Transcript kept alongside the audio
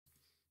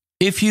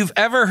If you've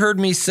ever heard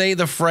me say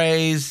the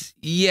phrase,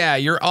 yeah,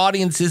 your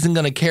audience isn't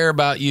going to care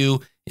about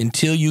you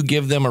until you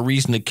give them a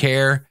reason to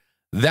care,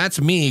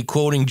 that's me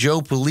quoting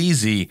Joe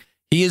Pulizzi.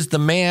 He is the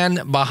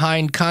man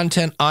behind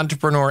Content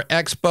Entrepreneur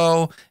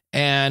Expo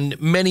and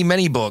many,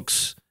 many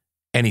books.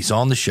 And he's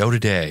on the show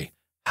today.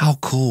 How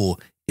cool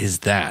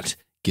is that?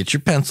 Get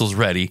your pencils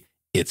ready.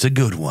 It's a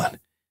good one.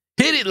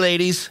 Hit it,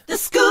 ladies. The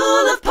School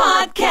of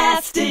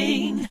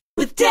Podcasting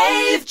with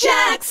Dave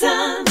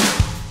Jackson.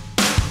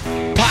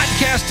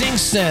 Podcasting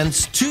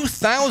since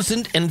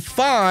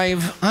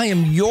 2005. I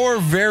am your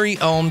very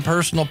own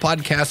personal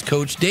podcast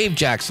coach, Dave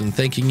Jackson,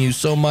 thanking you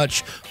so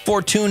much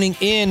for tuning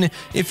in.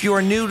 If you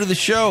are new to the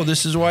show,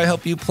 this is where I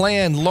help you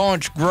plan,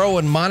 launch, grow,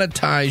 and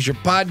monetize your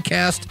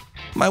podcast.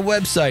 My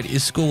website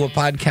is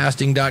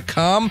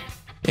schoolofpodcasting.com.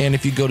 And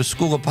if you go to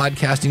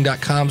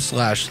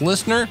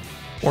schoolofpodcasting.com/listener,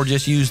 or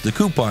just use the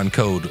coupon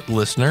code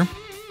listener,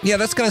 yeah,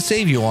 that's going to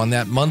save you on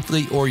that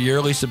monthly or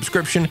yearly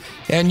subscription.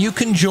 And you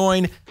can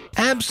join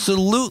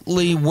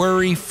absolutely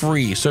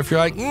worry-free. So if you're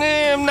like, nah,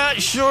 I'm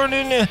not sure,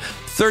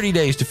 30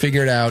 days to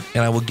figure it out,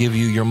 and I will give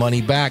you your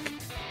money back.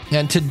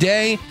 And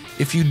today,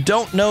 if you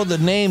don't know the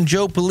name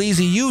Joe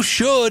Pulizzi, you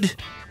should.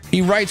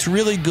 He writes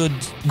really good,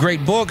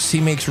 great books. He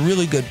makes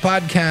really good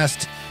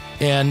podcasts,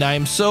 and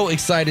I'm so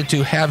excited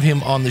to have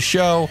him on the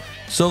show.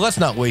 So let's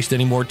not waste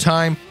any more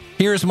time.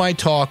 Here's my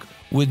talk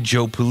with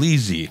Joe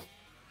Pulizzi.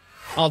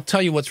 I'll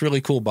tell you what's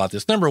really cool about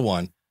this. Number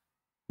one,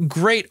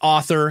 great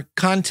author,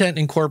 Content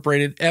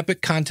Incorporated,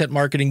 Epic Content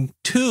Marketing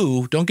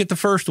 2. Don't get the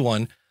first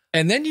one.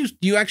 And then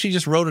you actually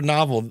just wrote a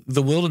novel,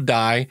 The Will to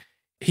Die.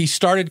 He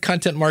started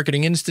Content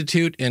Marketing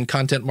Institute and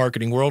Content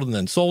Marketing World and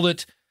then sold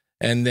it.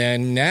 And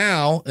then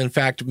now, in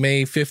fact,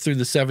 May 5th through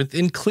the 7th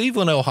in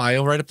Cleveland,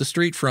 Ohio, right up the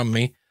street from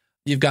me,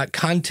 you've got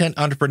Content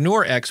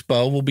Entrepreneur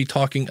Expo. We'll be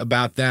talking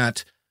about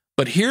that.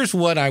 But here's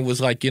what I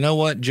was like, you know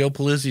what? Joe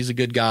Pulizzi is a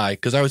good guy,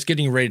 because I was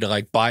getting ready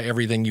to buy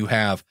everything you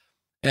have.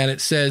 And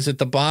it says at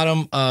the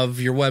bottom of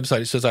your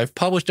website, it says, I've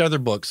published other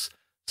books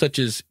such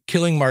as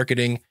Killing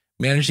Marketing,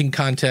 Managing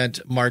Content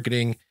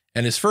Marketing,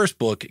 and his first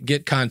book,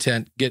 Get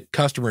Content, Get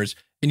Customers.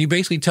 And you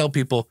basically tell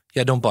people,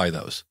 yeah, don't buy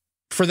those.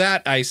 For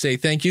that, I say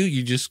thank you.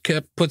 You just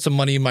put some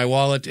money in my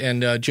wallet.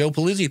 And Joe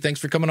Pulizzi, thanks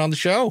for coming on the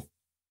show.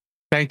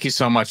 Thank you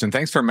so much. And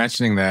thanks for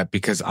mentioning that,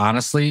 because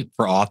honestly,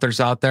 for authors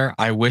out there,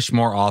 I wish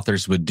more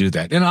authors would do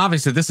that. And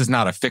obviously, this is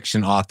not a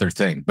fiction author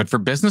thing, but for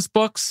business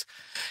books,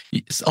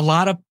 a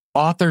lot of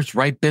authors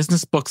write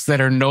business books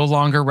that are no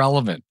longer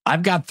relevant.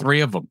 I've got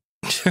 3 of them.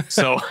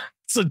 So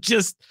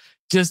just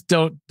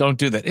don't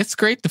do that. It's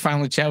great to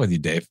finally chat with you,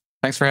 Dave.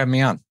 Thanks for having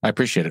me on. I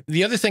appreciate it.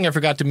 The other thing I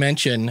forgot to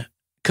mention,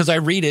 because I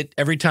read it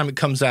every time it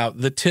comes out,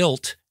 The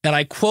Tilt, and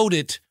I quote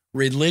it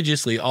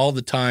religiously all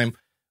the time,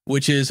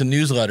 which is a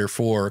newsletter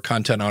for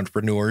content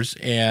entrepreneurs.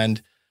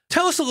 And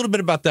tell us a little bit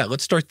about that.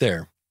 Let's start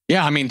there.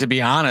 Yeah, I mean, to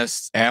be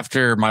honest,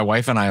 after my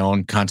wife and I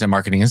owned Content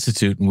Marketing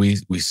Institute, and we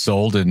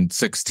sold in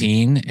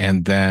 16,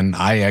 and then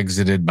I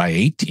exited by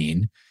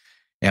 18,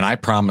 and I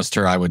promised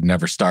her I would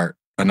never start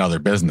another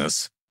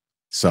business.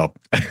 So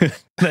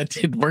that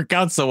didn't work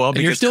out so well,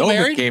 because you're still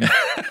married?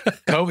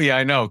 COVID,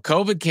 I know.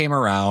 COVID came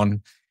around,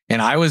 and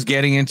I was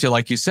getting into,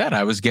 like you said,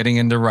 I was getting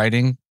into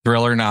writing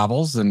thriller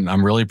novels, and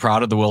I'm really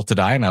proud of The Will to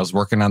Die, and I was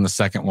working on the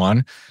second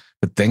one.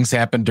 But things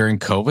happened during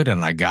COVID,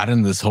 and I got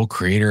into this whole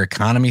creator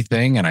economy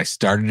thing, and I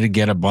started to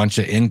get a bunch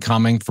of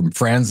incoming from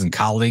friends and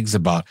colleagues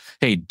about,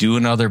 hey, do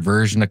another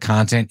version of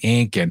Content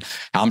Inc., and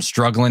I'm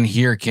struggling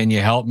here. Can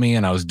you help me?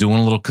 And I was doing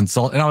a little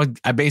consult, and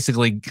I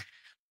basically,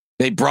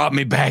 they brought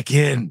me back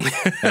in,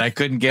 and I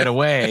couldn't get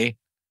away.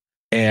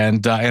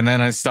 And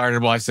then I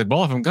said,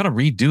 well, if I'm going to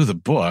redo the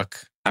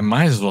book, I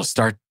might as well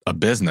start a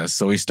business.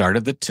 So we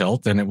started The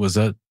Tilt, and it was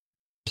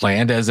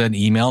planned as an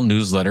email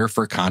newsletter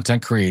for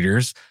content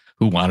creators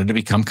who wanted to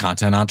become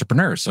content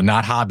entrepreneurs. So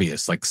not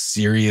hobbyists, like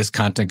serious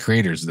content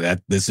creators,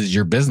 that this is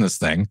your business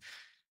thing.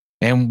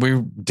 And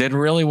we did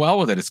really well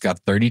with it. It's got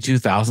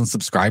 32,000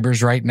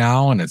 subscribers right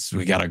now, and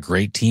we got a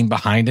great team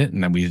behind it.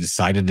 And then we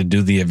decided to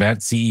do the event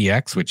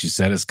CEX, which you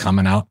said is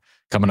coming up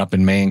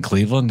in May in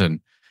Cleveland.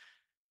 And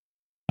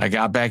I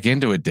got back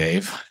into it,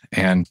 Dave,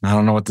 and I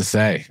don't know what to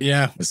say.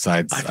 Yeah.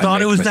 Besides, I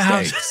thought it was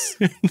mistakes.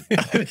 The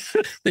house.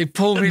 They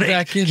pulled me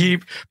back in.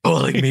 Keep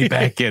pulling me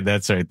back in.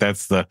 That's right.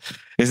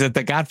 Is it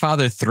The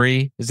Godfather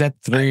 3? Is that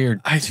 3 or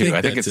 2? I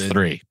think it's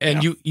 3.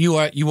 And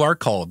yeah. you are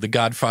called the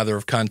Godfather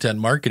of content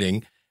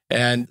marketing.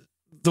 And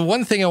the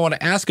one thing I want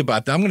to ask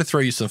about that, I'm going to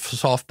throw you some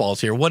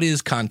softballs here. What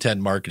is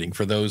content marketing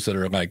for those that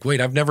are like, wait,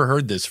 I've never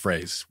heard this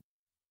phrase?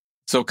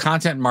 So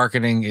content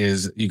marketing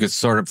is, you could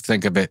sort of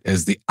think of it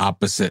as the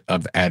opposite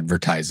of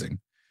advertising.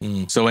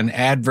 So in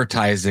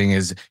advertising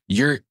is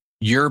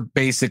you're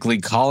basically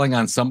calling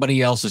on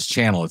somebody else's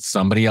channel. It's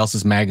somebody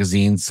else's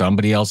magazine,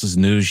 somebody else's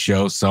news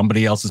show,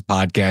 somebody else's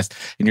podcast.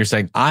 And you're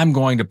saying, I'm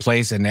going to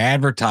place an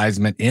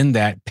advertisement in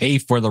that, pay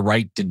for the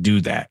right to do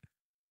that.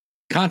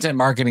 Content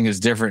marketing is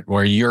different,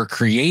 where you're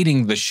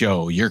creating the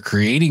show, you're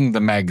creating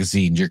the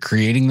magazine, you're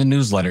creating the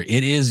newsletter.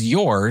 It is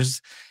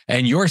yours,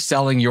 and you're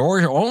selling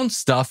your own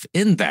stuff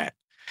in that.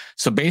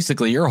 So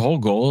basically, your whole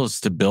goal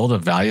is to build a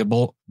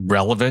valuable,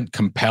 relevant,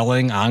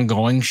 compelling,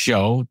 ongoing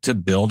show to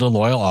build a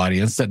loyal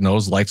audience that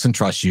knows, likes, and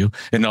trusts you,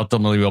 and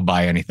ultimately will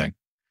buy anything.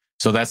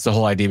 So that's the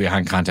whole idea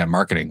behind content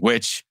marketing,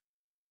 which,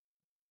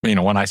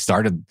 when I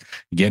started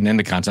getting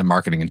into content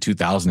marketing in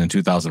 2000 and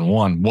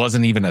 2001,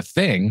 wasn't even a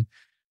thing.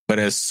 But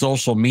as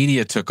social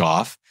media took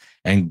off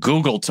and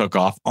Google took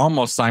off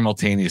almost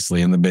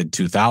simultaneously in the mid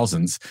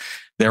 2000s,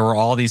 there were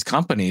all these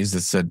companies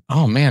that said,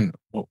 oh man,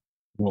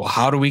 well,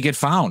 how do we get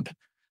found?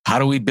 How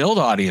do we build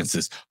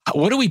audiences?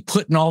 What do we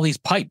put in all these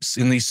pipes,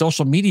 in these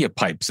social media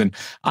pipes? And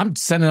I'm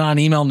sending on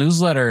email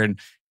newsletter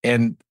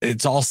and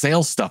it's all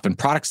sales stuff and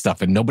product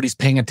stuff and nobody's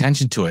paying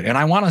attention to it. And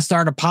I want to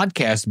start a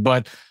podcast,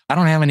 but I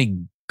don't have any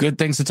good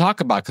things to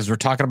talk about because we're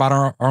talking about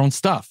our own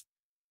stuff.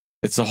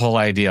 It's the whole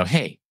idea of,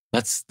 hey,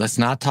 let's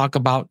not talk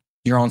about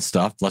your own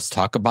stuff. Let's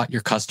talk about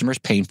your customers'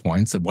 pain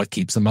points and what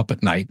keeps them up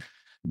at night.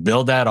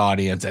 Build that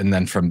audience. And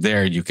then from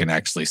there, you can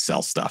actually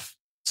sell stuff.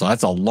 So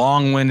that's a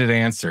long-winded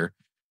answer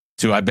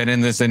to I've been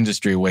in this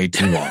industry way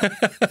too long.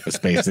 That's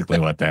basically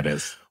what that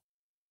is.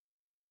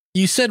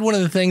 You said one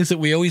of the things that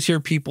we always hear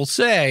people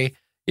say,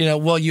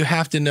 well, you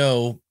have to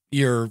know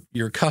your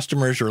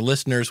customers or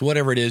listeners,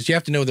 whatever it is, you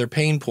have to know their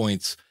pain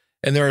points.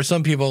 And there are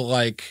some people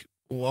like,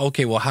 well,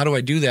 okay, well, how do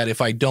I do that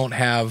if I don't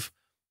have,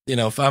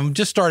 if I'm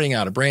just starting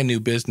out a brand new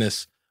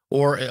business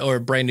or a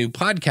brand new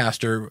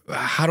podcaster,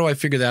 how do I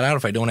figure that out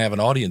if I don't have an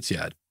audience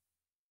yet?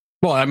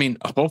 Well, I mean,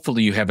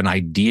 hopefully you have an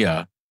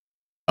idea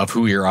of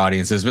who your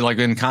audience is. But like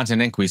in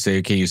Content Inc., we say,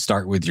 okay, you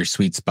start with your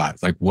sweet spot.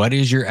 Like, what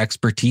is your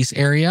expertise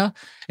area?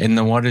 And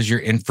then what is your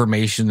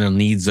information and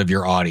needs of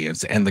your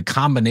audience? And the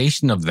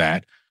combination of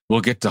that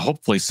will get to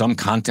hopefully some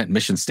content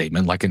mission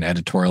statement, like an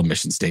editorial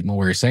mission statement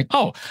where you're saying,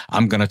 oh,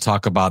 I'm going to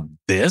talk about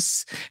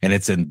this, and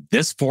it's in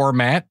this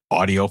format,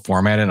 audio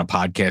format in a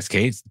podcast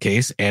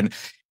case, and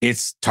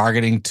it's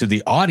targeting to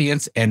the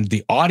audience, and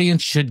the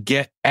audience should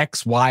get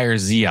X, Y, or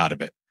Z out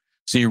of it.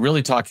 So you're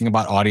really talking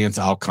about audience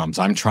outcomes.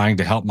 I'm trying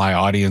to help my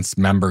audience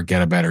member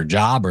get a better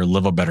job or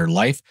live a better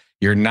life.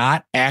 You're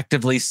not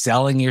actively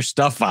selling your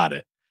stuff on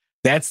it.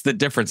 That's the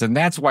difference. And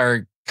that's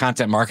why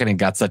content marketing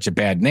got such a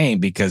bad name,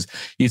 because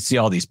you see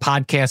all these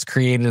podcasts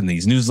created and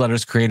these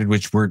newsletters created,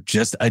 which were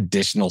just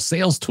additional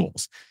sales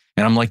tools.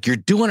 And I'm like, you're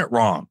doing it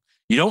wrong.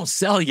 You don't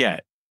sell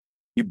yet.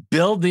 You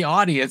build the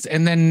audience,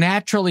 and then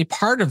naturally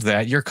part of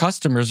that, your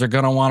customers are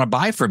going to want to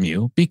buy from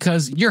you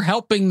because you're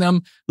helping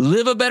them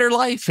live a better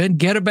life and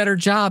get a better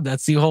job.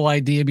 That's the whole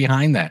idea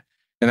behind that.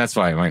 And that's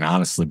why, I mean,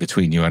 honestly,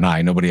 between you and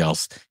I, nobody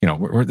else,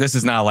 this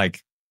is not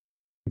like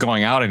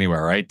going out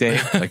anywhere, right,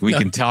 Dave? Like we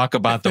can talk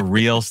about the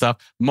real stuff.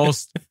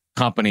 Most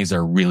companies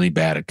are really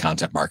bad at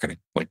content marketing,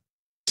 like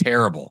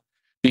terrible,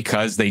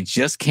 because they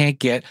just can't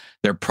get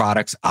their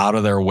products out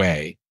of their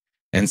way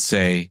and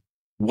say,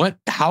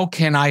 how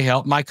can I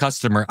help my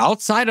customer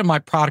outside of my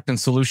product and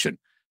solution?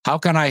 How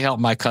can I help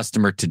my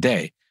customer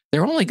today?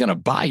 They're only going to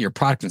buy your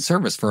product and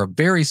service for a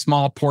very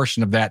small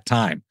portion of that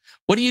time.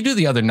 What do you do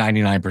the other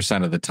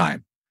 99% of the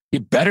time? You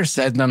better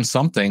send them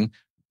something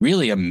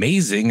really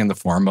amazing in the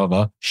form of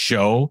a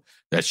show.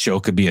 That show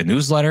could be a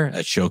newsletter.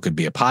 That show could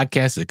be a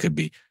podcast. It could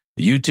be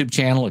a YouTube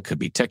channel. It could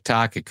be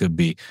TikTok. It could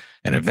be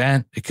an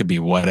event. It could be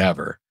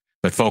whatever.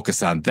 But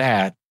focus on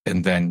that,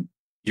 and then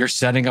you're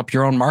setting up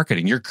your own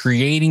marketing. You're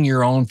creating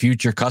your own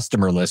future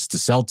customer list to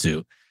sell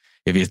to.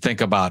 If you think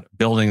about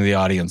building the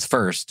audience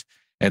first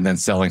and then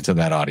selling to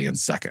that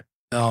audience second.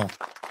 Oh,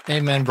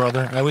 amen,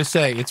 brother. I always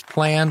say it's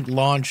plan,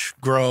 launch,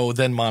 grow,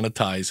 then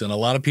monetize. And a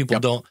lot of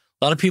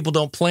people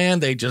don't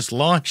plan. They just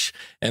launch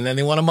and then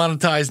they want to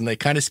monetize and they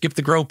kind of skip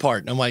the grow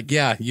part. And I'm like,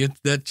 yeah,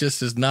 that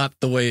just is not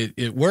the way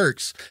it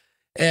works.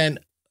 And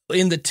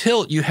in the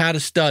Tilt, you had a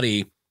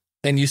study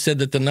and you said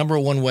that the number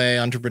one way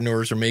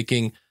entrepreneurs are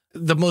making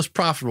the most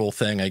profitable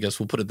thing, I guess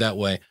we'll put it that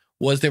way,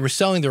 was they were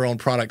selling their own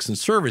products and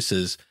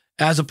services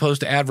as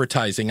opposed to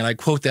advertising. And I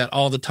quote that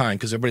all the time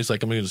because everybody's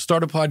like, I'm going to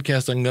start a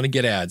podcast. I'm going to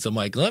get ads. I'm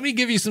like, let me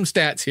give you some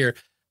stats here.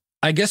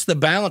 I guess the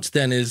balance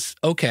then is,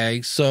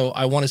 okay, so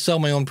I want to sell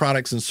my own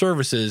products and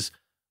services,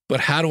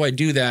 but how do I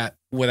do that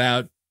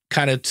without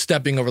kind of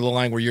stepping over the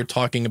line where you're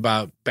talking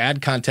about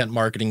bad content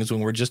marketing is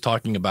when we're just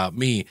talking about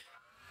me?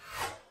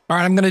 All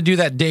right, I'm going to do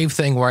that Dave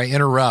thing where I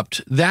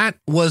interrupt. That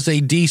was a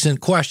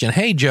decent question.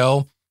 Hey,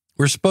 Joe,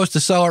 we're supposed to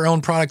sell our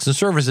own products and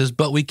services,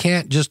 but we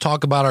can't just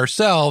talk about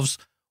ourselves.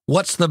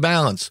 What's the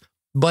balance?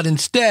 But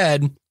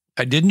instead,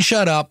 I didn't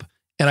shut up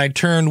and I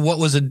turned what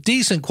was a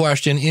decent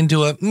question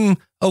into a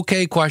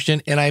okay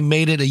question, and I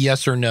made it a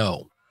yes or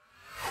no.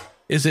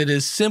 Is it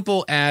as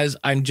simple as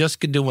I'm just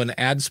going to do an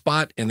ad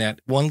spot and that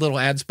one little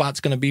ad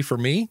spot's going to be for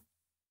me?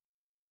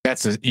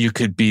 You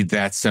could be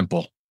that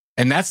simple.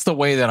 And that's the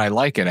way that I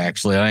like it,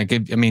 actually.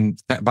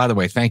 By the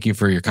way, thank you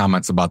for your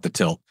comments about the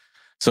Tilt.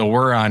 So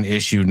we're on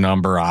issue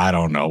number,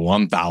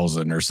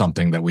 1,000 or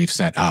something that we've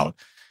sent out.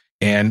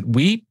 And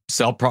we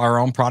sell our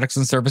own products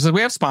and services. We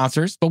have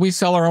sponsors, but we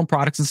sell our own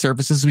products and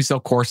services. We sell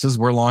courses.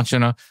 We're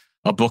launching a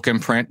book in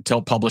print,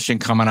 Tilt Publishing,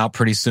 coming out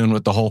pretty soon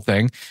with the whole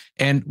thing.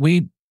 And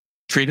we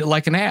treat it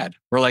like an ad.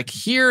 We're like,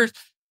 here,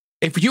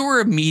 If you were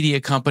a media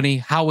company,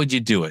 how would you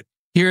do it?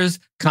 Here's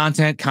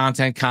content,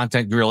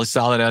 really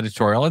solid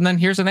editorial, and then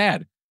here's an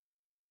ad.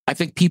 I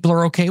think people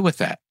are okay with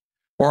that.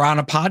 Or on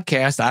a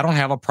podcast, I don't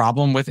have a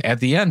problem with at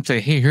the end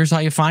say, hey, here's how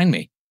you find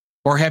me.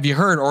 Or have you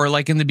heard? Or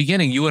like in the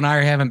beginning, you and I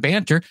are having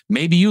banter.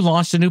 Maybe you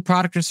launched a new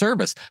product or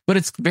service, but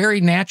it's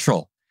very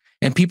natural.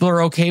 And people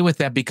are okay with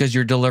that because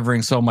you're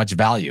delivering so much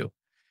value.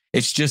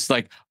 It's just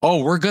like,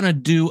 oh, we're going to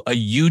do a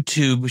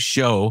YouTube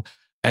show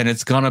and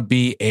it's going to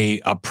be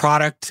a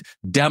product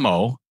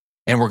demo.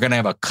 And we're going to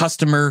have a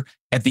customer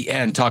at the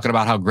end talking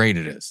about how great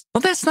it is.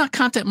 Well, that's not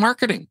content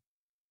marketing.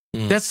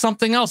 That's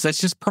something else. That's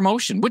just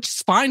promotion, which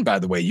is fine, by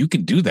the way. You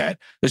can do that.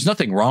 There's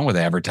nothing wrong with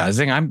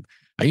advertising.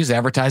 I use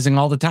advertising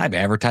all the time.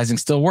 Advertising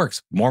still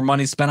works. More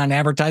money spent on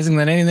advertising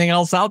than anything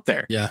else out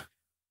there. Yeah.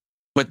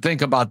 But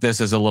think about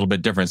this as a little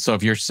bit different. So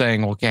if you're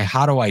saying, okay,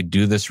 how do I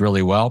do this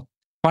really well?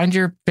 Find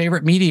your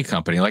favorite media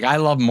company. Like I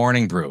love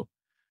Morning Brew.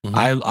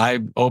 I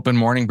open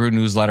Morning Brew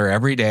newsletter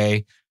every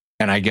day.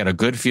 And I get a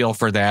good feel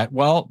for that.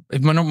 Well,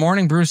 if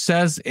Morning Brew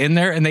says in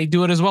there, and they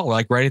do it as well,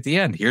 like right at the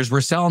end,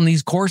 we're selling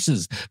these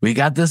courses. We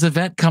got this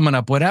event coming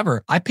up,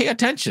 whatever. I pay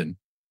attention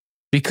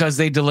because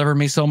they deliver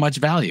me so much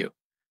value.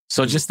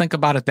 So just think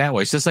about it that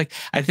way. It's just like,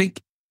 I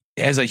think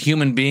as a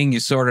human being, you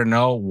sort of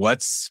know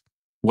what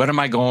am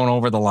I going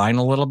over the line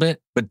a little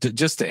bit? But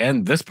just to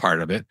end this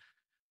part of it,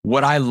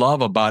 what I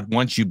love about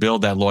once you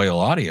build that loyal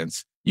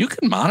audience, you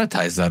can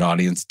monetize that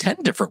audience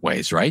 10 different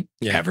ways, right?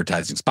 Yeah.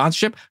 Advertising,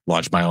 sponsorship,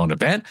 launch my own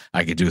event.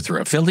 I could do it through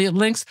affiliate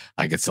links.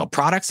 I could sell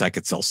products. I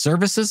could sell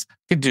services. I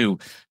could do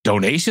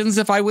donations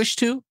if I wish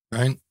to.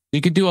 Right.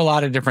 You could do a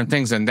lot of different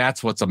things. And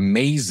that's what's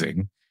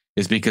amazing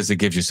is because it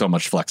gives you so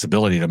much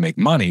flexibility to make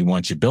money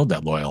once you build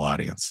that loyal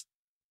audience.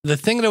 The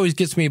thing that always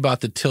gets me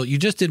about the tilt, you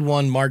just did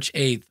one March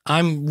 8th.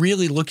 I'm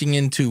really looking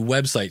into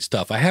website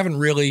stuff.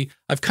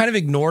 I've kind of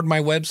ignored my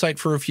website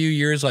for a few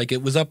years. Like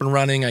it was up and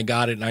running. I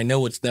got it. And I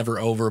know it's never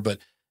over,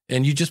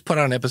 and you just put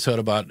out an episode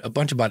about a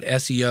bunch about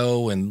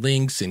SEO and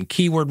links and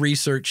keyword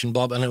research and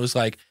blah, blah. And it was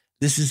like,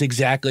 this is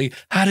exactly,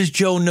 how does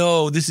Joe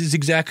know this is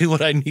exactly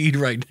what I need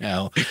right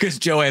now? Because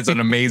Joe has an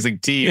amazing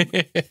team.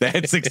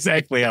 That's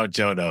exactly how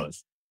Joe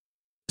knows.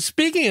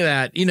 Speaking of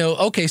that,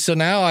 okay, so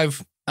now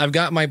I've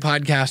got my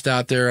podcast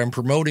out there. I'm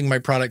promoting my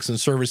products and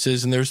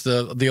services. And there's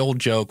the old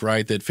joke,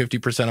 right? That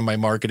 50% of my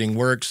marketing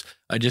works.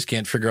 I just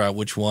can't figure out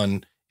which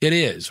one it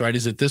is, right?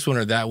 Is it this one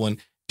or that one?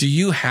 Do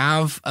you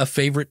have a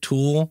favorite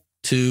tool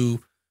to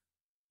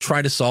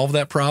try to solve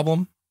that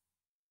problem?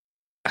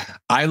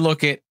 I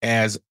look at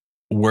as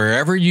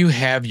wherever you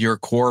have your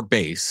core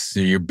base, so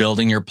you're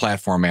building your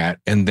platform at,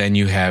 and then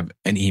you have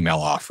an email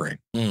offering.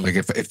 Like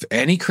if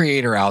any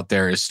creator out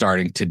there is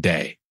starting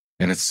today,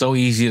 and it's so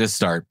easy to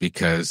start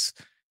because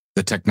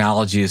the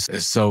technology is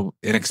so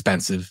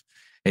inexpensive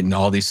and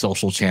all these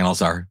social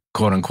channels are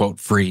quote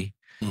unquote free.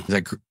 It's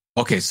like,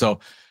 okay,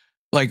 so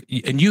like,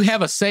 and you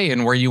have a say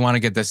in where you want to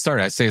get this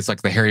started. I say it's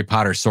like the Harry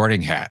Potter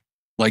sorting hat.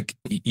 Like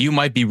you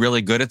might be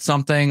really good at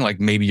something, like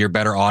maybe you're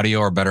better audio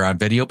or better on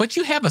video, but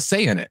you have a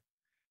say in it.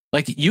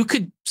 Like you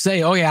could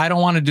say, oh yeah, I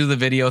don't want to do the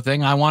video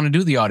thing. I want to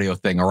do the audio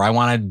thing, or I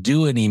want to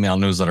do an email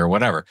newsletter or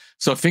whatever.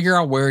 So figure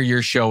out where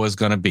your show is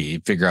going to be.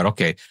 Figure out,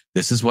 okay,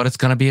 this is what it's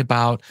going to be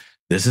about.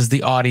 This is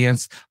the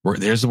audience.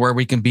 There's where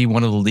we can be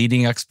one of the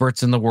leading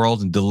experts in the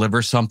world and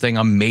deliver something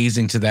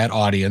amazing to that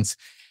audience.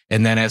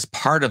 And then as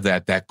part of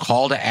that, that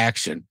call to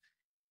action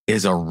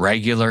is a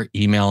regular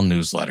email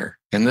newsletter.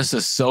 And this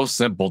is so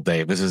simple,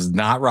 Dave. This is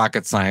not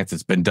rocket science.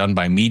 It's been done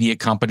by media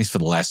companies for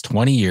the last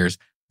 20 years.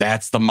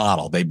 That's the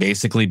model. They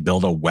basically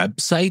build a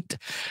website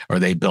or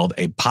they build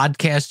a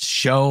podcast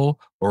show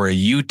or a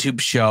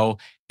YouTube show.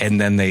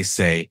 And then they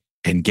say,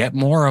 and get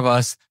more of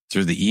us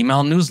through the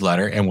email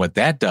newsletter. And what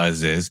that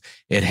does is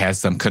it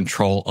has them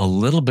control a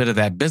little bit of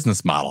that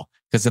business model.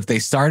 Because if they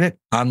start it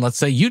on, let's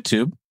say,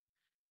 YouTube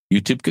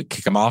could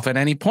kick them off at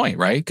any point,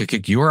 right? Could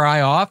kick you or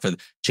I off and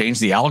change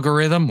the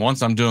algorithm.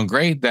 Once I'm doing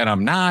great, then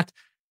I'm not.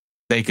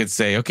 They could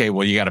say, okay,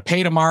 well, you got to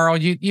pay tomorrow.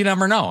 You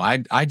never know.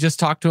 I just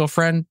talked to a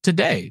friend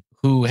today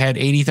who had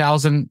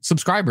 80,000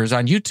 subscribers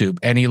on YouTube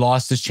and he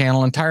lost his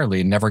channel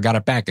entirely and never got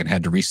it back and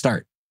had to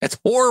restart. That's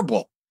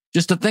horrible.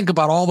 Just to think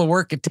about all the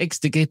work it takes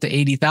to get to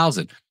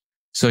 80,000.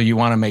 So you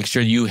want to make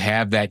sure you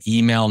have that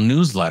email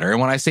newsletter. And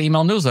when I say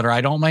email newsletter,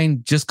 I don't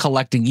mean just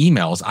collecting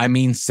emails. I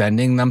mean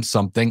sending them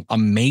something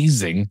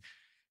amazing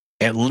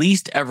at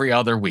least every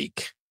other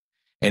week.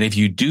 And if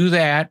you do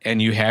that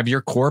and you have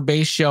your core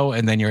base show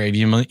and then your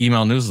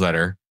email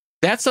newsletter,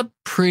 that's a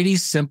pretty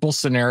simple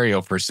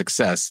scenario for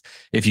success.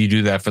 If you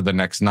do that for the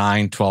next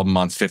 9, 12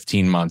 months,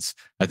 15 months,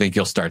 I think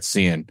you'll start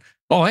seeing,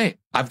 oh, hey,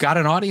 I've got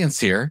an audience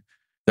here.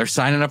 They're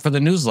signing up for the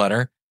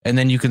newsletter. And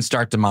then you can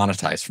start to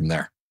monetize from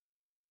there.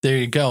 There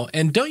you go.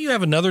 And don't you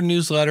have another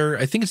newsletter?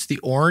 I think it's the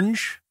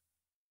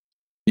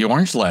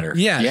Orangeletter.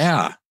 Yeah.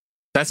 Yeah.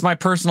 That's my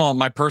personal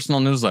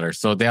newsletter.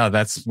 So yeah,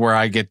 that's where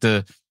I get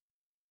to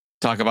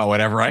talk about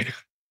whatever I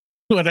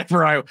want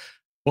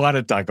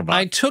to talk about.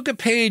 I took a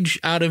page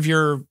out of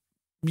your,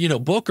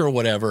 book or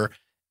whatever,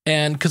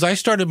 And because I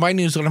started my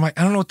newsletter, I'm like,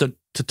 I don't know what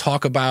to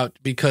talk about,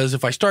 because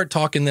if I start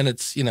talking, then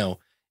it's,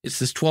 it's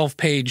this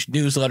 12-page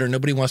newsletter.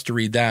 Nobody wants to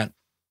read that.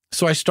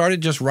 So I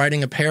started just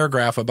writing a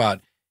paragraph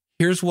about,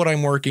 here's what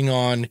I'm working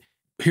on.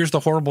 Here's the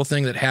horrible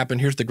thing that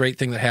happened. Here's the great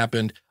thing that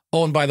happened.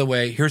 Oh, and by the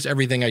way, here's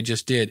everything I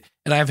just did.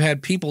 And I've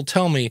had people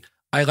tell me,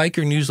 I like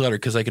your newsletter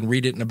because I can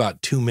read it in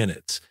about 2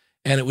 minutes.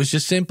 And it was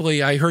just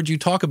simply, I heard you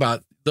talk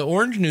about the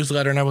Orange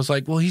newsletter, and I was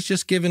like, well, he's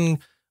just given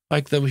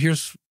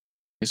here's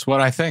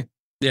what I think.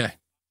 Yeah.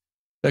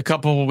 A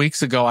couple of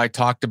weeks ago, I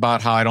talked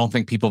about how I don't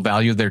think people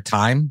value their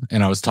time.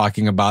 And I was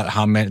talking about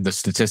how many the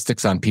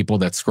statistics on people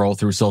that scroll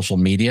through social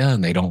media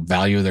and they don't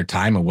value their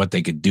time and what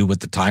they could do with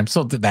the time.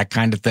 So that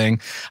kind of thing.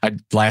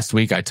 Last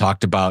week, I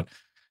talked about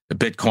the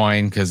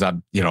Bitcoin because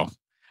I'm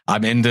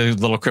into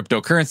little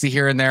cryptocurrency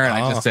here and there. And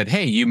I just said,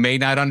 hey, you may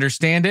not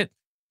understand it.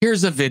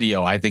 Here's a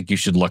video I think you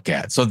should look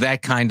at. So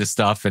that kind of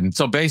stuff. And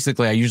so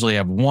basically, I usually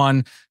have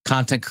one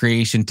content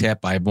creation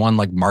tip. I have one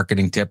like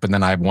marketing tip, and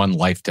then I have one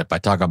life tip. I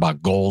talk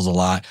about goals a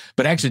lot.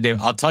 But actually,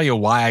 Dave, I'll tell you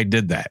why I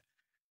did that.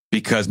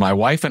 Because my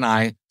wife and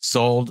I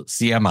sold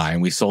CMI,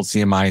 and we sold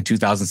CMI in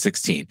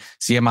 2016.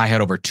 CMI had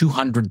over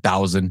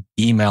 200,000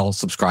 email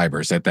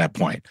subscribers at that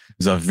point. It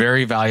was a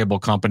very valuable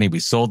company.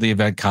 We sold the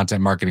event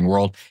content marketing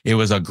world. It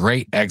was a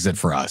great exit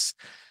for us.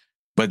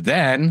 But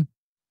then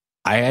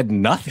I had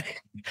nothing.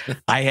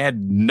 I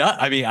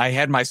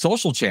had my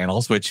social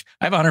channels, which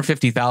I have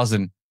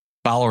 150,000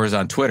 followers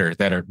on Twitter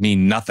that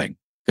mean nothing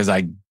because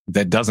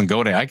that doesn't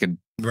go to, I could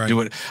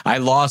do it. I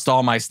lost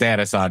all my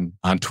status on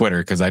Twitter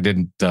because I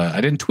didn't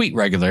tweet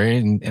regularly,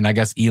 and I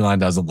guess Elon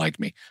doesn't like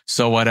me.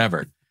 So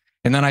whatever.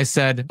 And then I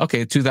said,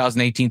 okay,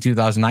 2018,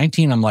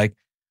 2019, I'm like,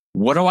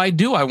 what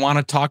do? I want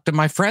to talk to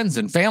my friends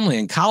and family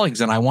and colleagues,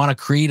 and I want to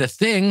create a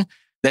thing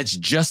that's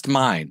just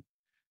mine.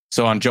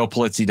 So on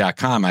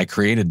joepulizzi.com, I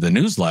created the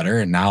newsletter,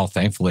 and now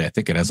thankfully, I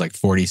think it has like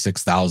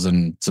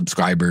 46,000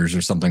 subscribers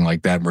or something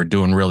like that. And we're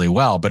doing really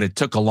well, but it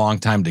took a long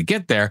time to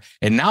get there.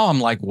 And now I'm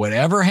like,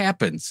 whatever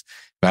happens,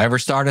 if I ever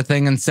start a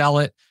thing and sell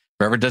it,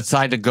 if I ever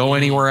decide to go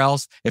anywhere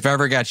else, if I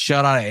ever got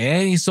shut out of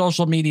any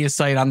social media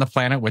site on the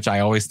planet, which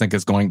I always think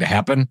is going to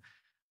happen,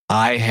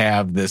 I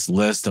have this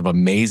list of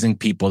amazing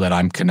people that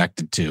I'm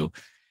connected to.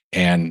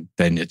 And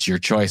then it's your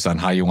choice on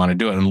how you want to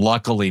do it. And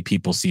luckily,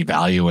 people see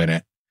value in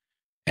it.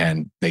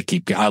 And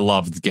I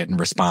love getting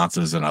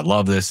responses, and I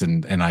love this.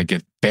 And I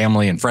get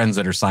family and friends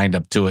that are signed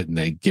up to it, and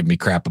they give me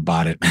crap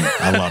about it. And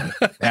I love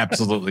it.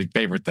 Absolutely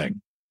favorite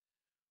thing.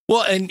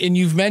 Well, and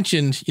you've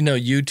mentioned,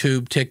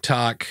 YouTube,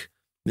 TikTok,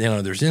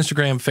 there's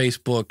Instagram,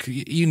 Facebook,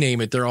 you name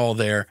it, they're all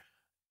there.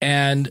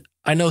 And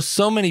I know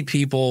so many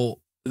people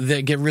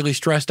that get really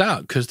stressed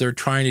out because they're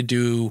trying to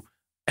do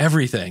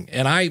everything.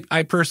 And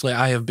I personally,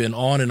 I have been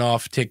on and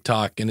off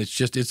TikTok, and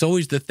it's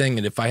always the thing.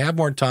 And if I have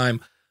more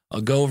time,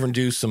 I'll go over and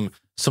do some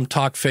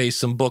talk face,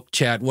 some book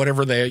chat,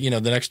 whatever the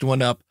next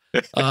one up.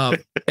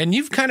 And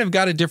you've kind of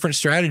got a different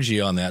strategy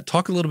on that.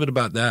 Talk a little bit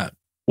about that.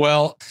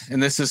 Well,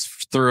 and this is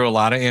through a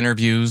lot of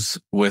interviews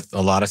with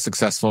a lot of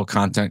successful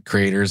content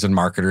creators and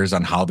marketers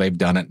on how they've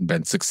done it and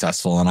been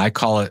successful. And I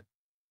call it,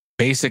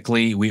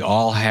 basically, we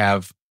all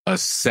have a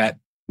set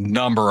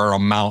number or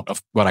amount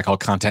of what I call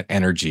content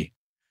energy.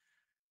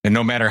 And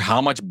no matter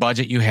how much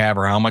budget you have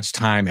or how much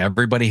time,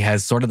 everybody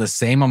has sort of the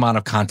same amount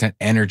of content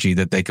energy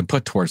that they can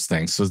put towards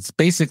things. So it's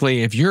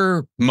basically, if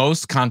you're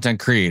most content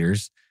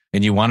creators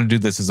and you want to do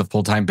this as a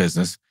full-time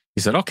business,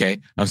 you said, okay,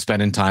 I'm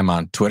spending time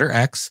on Twitter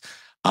X,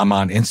 I'm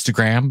on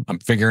Instagram, I'm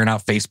figuring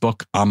out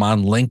Facebook, I'm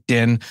on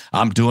LinkedIn,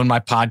 I'm doing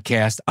my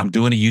podcast, I'm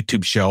doing a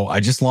YouTube show.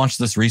 I just launched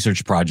this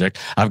research project.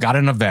 I've got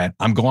an event.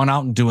 I'm going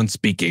out and doing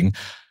speaking.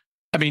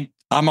 I mean,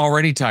 I'm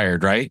already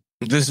tired, right?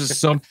 This is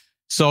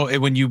So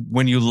when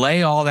you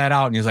lay all that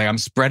out and you're like, I'm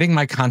spreading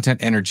my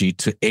content energy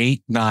to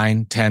 8,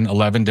 9, 10,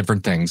 11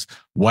 different things,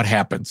 what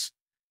happens?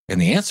 And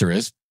the answer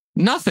is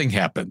nothing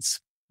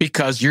happens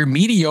because you're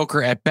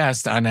mediocre at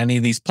best on any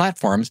of these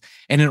platforms.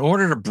 And in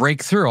order to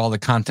break through all the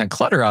content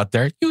clutter out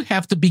there, you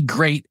have to be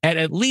great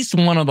at least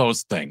one of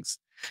those things.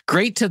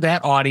 Great to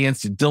that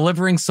audience,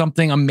 delivering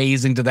something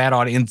amazing to that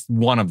audience,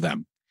 one of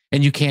them.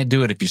 And you can't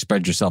do it if you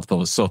spread yourself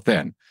so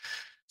thin.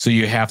 So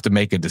you have to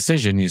make a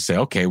decision. You say,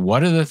 okay,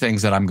 what are the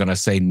things that I'm going to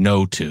say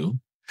no to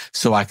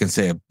so I can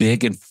say a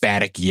big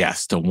emphatic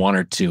yes to one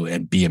or two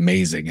and be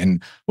amazing?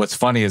 And what's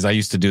funny is I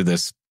used to do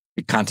this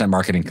content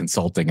marketing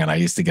consulting, and I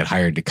used to get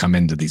hired to come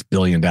into these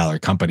billion-dollar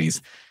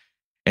companies.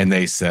 And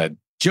they said,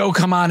 Joe,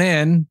 come on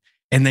in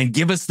and then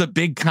give us the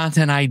big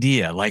content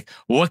idea. Like,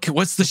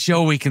 what's the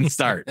show we can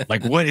start?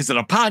 Like, what is it,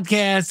 a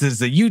podcast?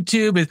 Is it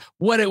YouTube?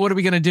 What are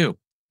we going to do?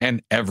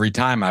 And every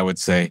time I would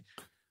say,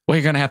 well,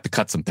 you're going to have to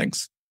cut some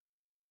things.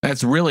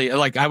 That's really,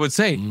 like I would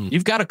say,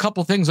 you've got a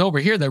couple things over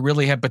here that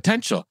really have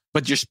potential,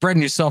 but you're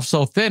spreading yourself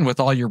so thin with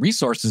all your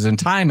resources and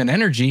time and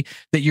energy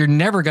that you're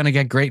never going to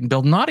get great and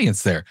build an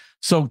audience there.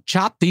 So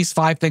chop these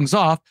 5 things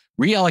off,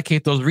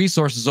 reallocate those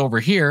resources over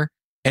here,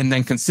 and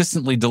then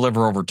consistently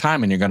deliver over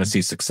time, and you're going to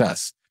see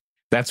success.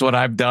 That's what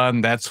I've done.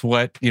 That's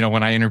what,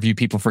 when I interview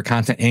people for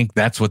Content Inc.,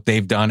 that's what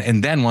they've done.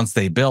 And then once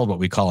they build what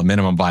we call a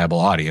minimum viable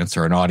audience,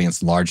 or an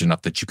audience large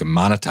enough that you can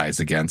monetize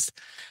against,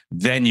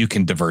 then you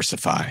can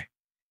diversify.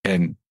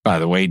 And by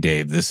the way,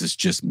 Dave, this is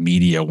just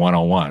media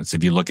 101. So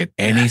if you look at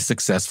any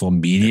successful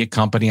media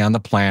company on the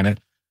planet,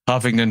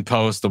 Huffington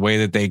Post, the way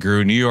that they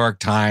grew, New York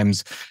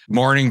Times,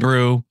 Morning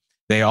Brew,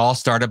 they all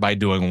started by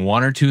doing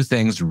one or two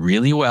things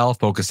really well,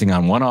 focusing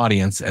on one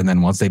audience. And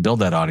then once they build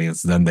that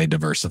audience, then they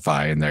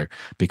diversify and they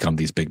become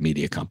these big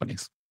media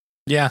companies.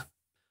 Yeah.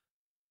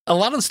 A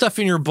lot of the stuff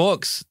in your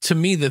books, to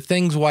me, the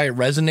things why it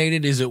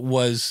resonated is it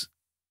was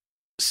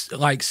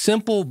like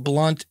simple,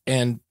 blunt,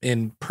 and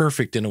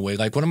perfect in a way.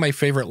 Like one of my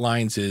favorite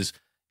lines is,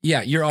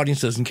 yeah, your audience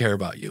doesn't care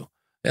about you.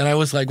 And I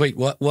was like, wait,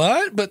 what?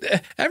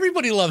 But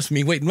everybody loves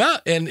me. Wait,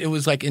 what? And it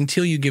was like,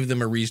 until you give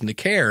them a reason to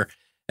care.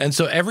 And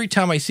so every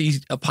time I see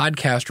a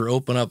podcaster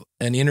open up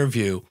an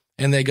interview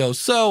and they go,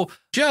 so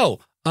Joe,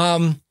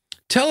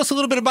 tell us a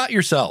little bit about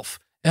yourself.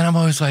 And I'm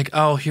always like,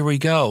 oh, here we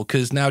go.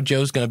 Because now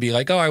Joe's going to be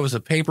like, oh, I was a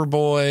paper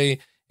boy.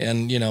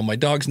 And, my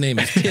dog's name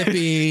is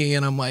Tippy.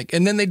 And I'm like,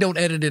 and then they don't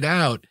edit it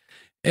out.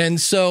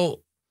 And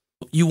so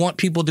you want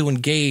people to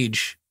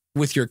engage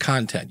with your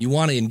content. You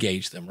want to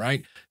engage them,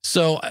 right?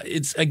 So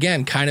it's,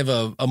 again, kind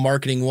of a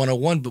marketing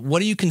 101, but what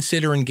do you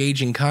consider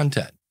engaging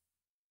content?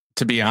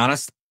 To be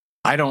honest,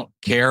 I don't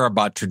care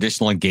about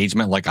traditional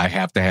engagement. Like I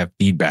have to have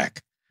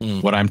feedback.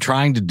 What I'm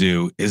trying to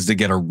do is to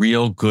get a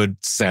real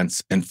good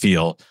sense and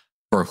feel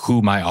for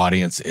who my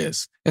audience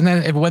is. And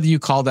then whether you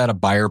call that a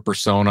buyer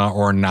persona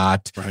or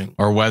not, right,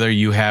 or whether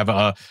you have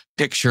a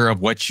picture of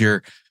what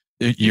your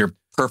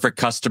perfect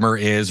customer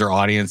is or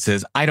audience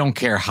is, I don't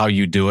care how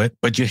you do it,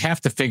 but you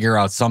have to figure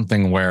out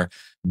something where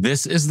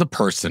this is the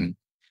person.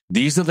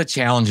 These are the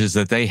challenges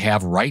that they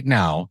have right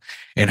now.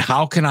 And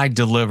how can I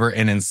deliver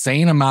an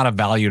insane amount of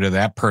value to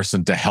that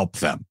person to help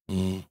them?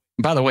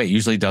 By the way, it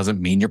usually doesn't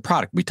mean your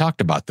product. We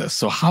talked about this.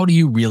 So how do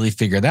you really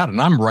figure that out?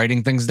 And I'm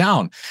writing things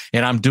down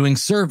and I'm doing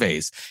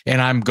surveys and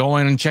I'm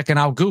going and checking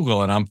out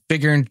Google and I'm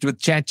figuring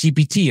with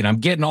ChatGPT and I'm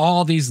getting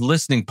all these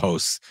listening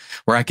posts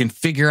where I can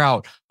figure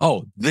out,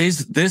 oh,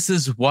 this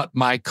is what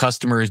my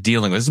customer is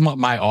dealing with. This is what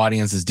my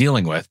audience is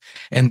dealing with.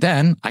 And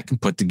then I can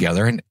put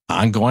together an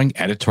ongoing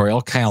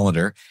editorial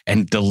calendar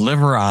and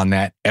deliver on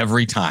that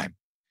every time.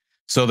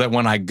 So that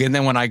when I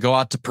go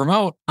out to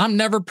promote, I'm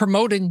never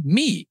promoting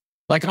me.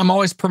 Like I'm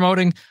always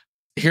promoting,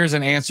 here's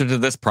an answer to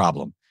this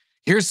problem.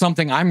 Here's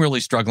something I'm really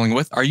struggling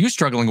with. Are you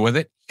struggling with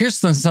it? Here's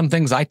some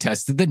things I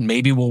tested that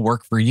maybe will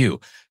work for you.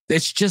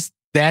 It's just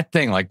that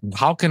thing. Like,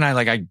 how can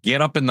I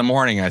get up in the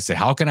morning and I say,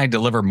 how can I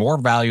deliver more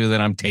value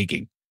than I'm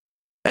taking?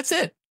 That's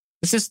it.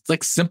 It's just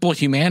like simple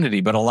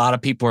humanity. But a lot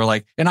of people are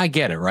like, and I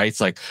get it, right?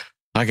 It's like,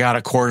 I got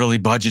a quarterly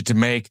budget to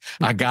make.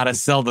 I got to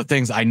sell the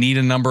things. I need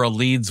a number of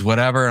leads,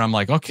 whatever. And I'm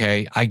like,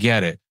 okay, I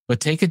get it. But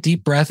take a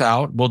deep breath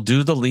out. We'll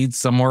do the leads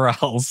somewhere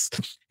else.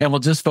 And we'll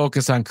just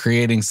focus on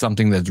creating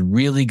something that's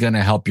really going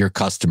to help your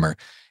customer.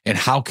 And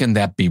how can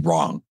that be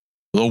wrong?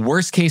 The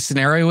worst case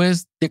scenario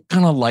is they're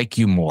going to like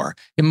you more.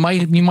 You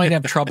might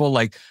have trouble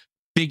like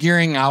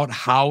figuring out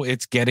how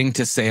it's getting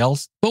to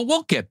sales, but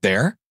we'll get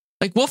there.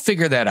 Like we'll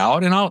figure that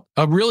out. And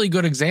a really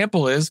good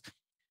example is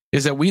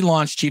that we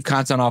launched Chief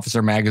Content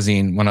Officer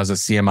magazine when I was a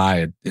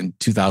CMI in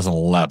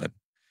 2011.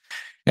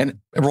 And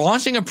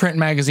launching a print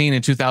magazine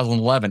in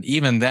 2011,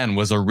 even then,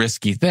 was a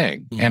risky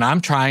thing. And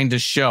I'm trying to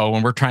show,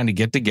 and we're trying to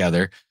get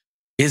together,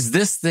 is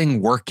this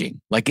thing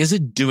working? Like, is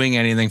it doing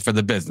anything for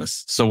the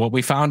business? So what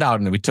we found out,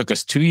 and it took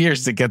us 2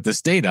 years to get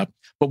this data,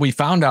 but we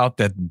found out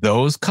that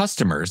those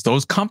customers,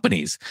 those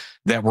companies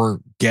that were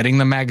getting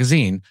the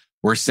magazine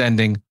were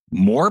sending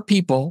more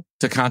people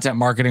to Content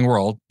Marketing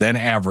World than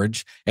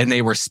average, and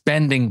they were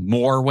spending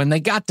more when they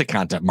got to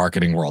Content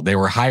Marketing World. They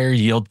were higher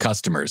yield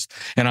customers.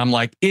 And I'm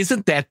like,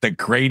 isn't that the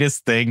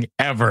greatest thing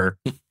ever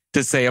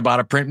to say about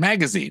a print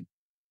magazine?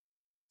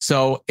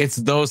 So it's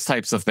those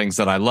types of things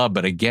that I love.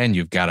 But again,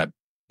 you've got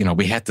to,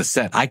 we had to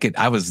set,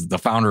 I was the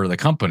founder of the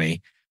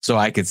company, so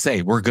I could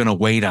say, we're going to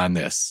wait on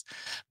this.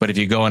 But if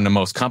you go into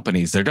most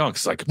companies, they're doing,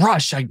 it's like,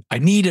 rush, I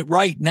need it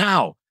right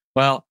now.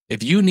 Well,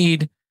 if you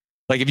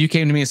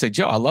came to me and said,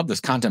 Joe, I love this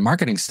content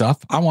marketing stuff.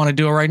 I want to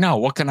do it right now.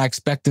 What can I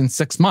expect in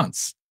 6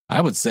 months?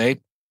 I would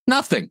say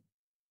nothing.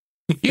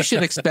 You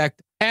should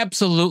expect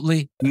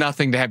absolutely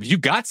nothing to happen. You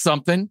got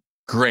something,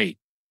 great,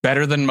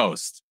 better than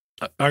most.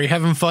 Are you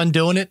having fun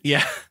doing it?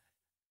 Yeah.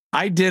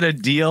 I did a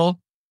deal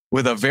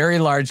with a very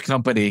large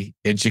company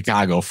in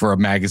Chicago for a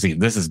magazine.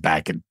 This is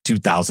back in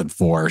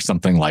 2004 or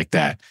something like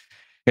that.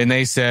 And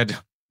they said,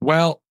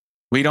 well,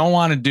 we don't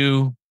want to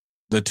do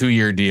the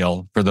 2-year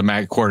deal for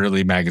the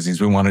quarterly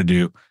magazines. We want to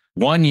do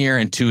 1 year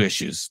and 2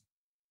 issues.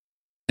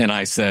 And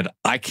I said,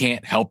 I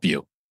can't help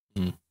you.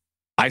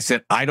 I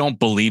said, I don't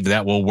believe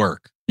that will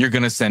work. You're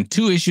going to send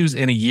 2 issues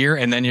in a year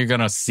and then you're going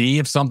to see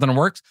if something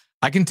works.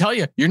 I can tell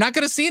you, you're not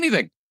going to see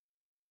anything.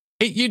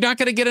 You're not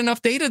going to get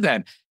enough data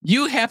then.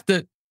 You have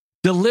to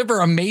deliver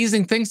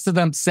amazing things to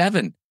them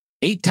 7,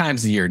 8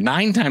 times a year,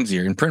 9 times a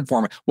year in print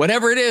format,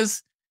 whatever it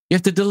is. You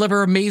have to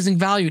deliver amazing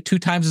value. 2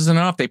 times isn't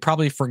enough. They've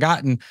probably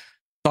forgotten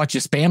thought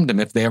you spammed them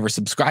if they ever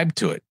subscribed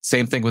to it.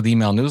 Same thing with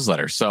email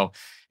newsletters. So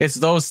it's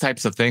those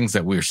types of things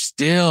that we're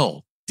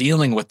still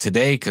dealing with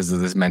today because of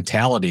this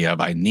mentality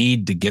of I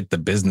need to get the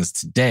business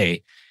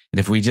today. And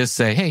if we just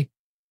say, hey,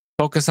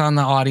 focus on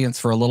the audience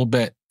for a little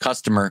bit,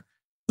 customer,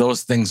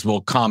 those things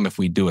will come if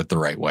we do it the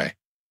right way.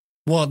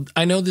 Well,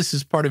 I know this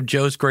is part of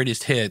Joe's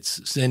greatest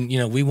hits, and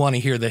we want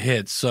to hear the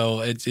hits. So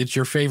it's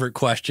your favorite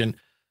question.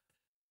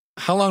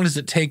 How long does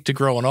it take to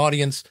grow an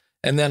audience?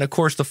 And then, of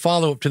course, the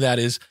follow-up to that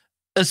is,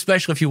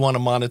 especially if you want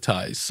to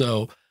monetize.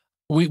 So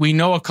we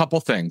know a couple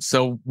things.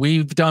 So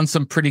we've done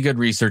some pretty good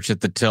research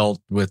at the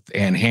Tilt with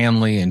Ann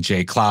Hanley and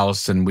Jay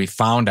Klaus, and we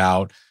found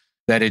out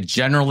that it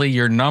generally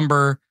your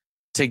number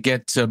to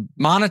get to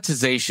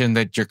monetization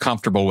that you're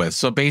comfortable with.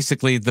 So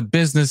basically, the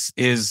business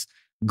is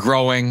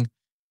growing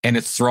and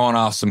it's throwing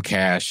off some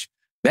cash.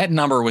 That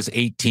number was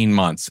 18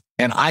 months.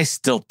 And I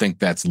still think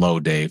that's low,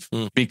 Dave,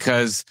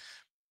 because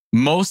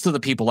most of the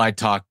people I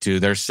talk to,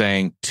 they're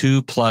saying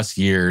 2+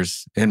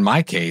 years. In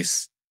my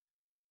case,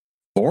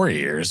 4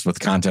 years with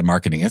Content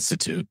Marketing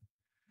Institute.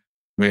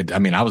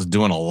 I was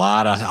doing a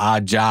lot of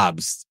odd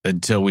jobs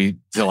until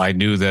I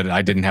knew that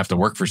I didn't have to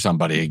work for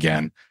somebody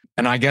again.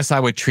 And I guess I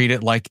would treat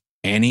it like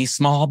any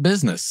small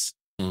business.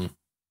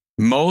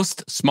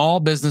 Most small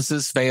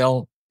businesses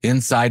fail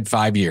inside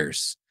 5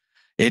 years.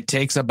 It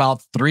takes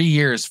about 3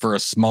 years for a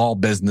small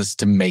business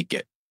to make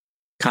it.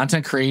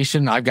 Content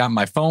creation, I've got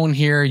my phone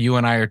here. You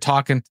and I are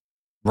talking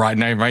right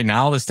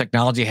now. This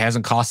technology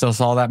hasn't cost us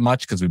all that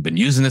much because we've been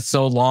using it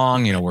so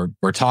long.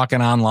 We're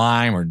talking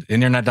online, or the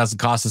internet doesn't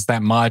cost us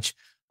that much,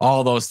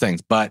 all those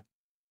things. But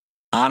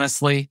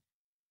honestly,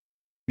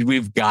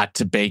 we've got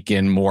to bake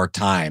in more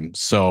time.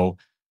 So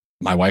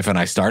my wife and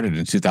I started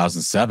in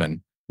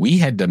 2007. We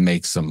had to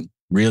make some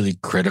really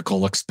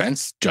critical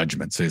expense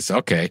judgments. It's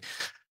okay,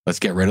 let's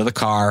get rid of the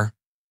car.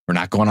 We're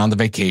not going on the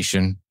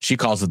vacation. She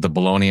calls it the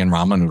bologna and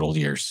ramen noodle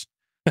years.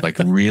 Like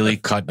really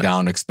cut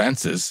down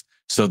expenses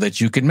so that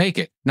you can make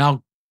it.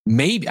 Now,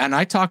 maybe, and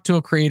I talked to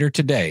a creator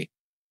today.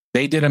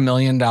 They did $1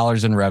 million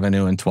in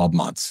revenue in 12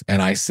 months.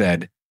 And I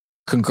said,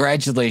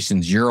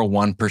 congratulations, you're a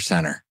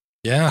 1%er.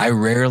 Yeah. I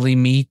rarely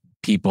meet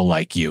people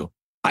like you.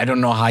 I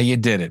don't know how you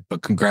did it,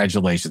 but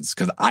congratulations,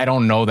 because I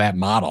don't know that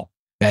model.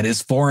 That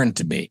is foreign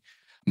to me.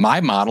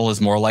 My model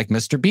is more like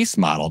Mr. Beast's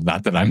model.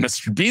 Not that I'm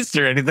Mr. Beast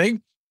or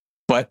anything,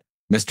 but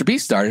Mr.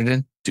 Beast started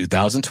in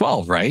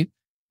 2012, right?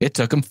 It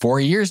took him 4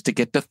 years to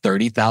get to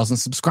 30,000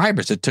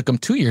 subscribers. It took him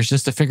 2 years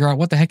just to figure out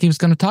what the heck he was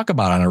going to talk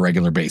about on a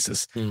regular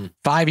basis.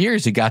 5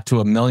 years, he got to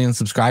 1 million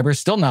subscribers,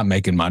 still not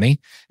making money.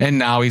 And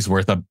now he's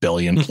worth $1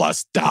 billion+.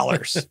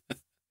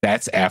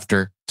 That's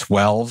after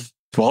 12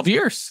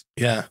 years.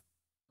 Yeah.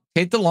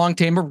 Take the long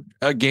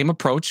game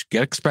approach,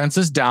 get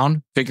expenses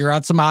down, figure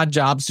out some odd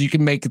jobs so you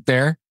can make it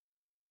there,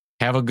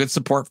 have a good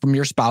support from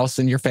your spouse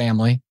and your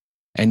family.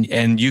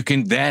 And you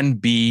can then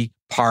be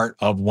part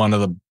of one of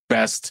the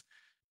best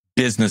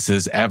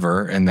businesses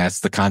ever. And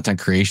that's the content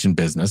creation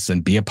business,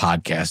 and be a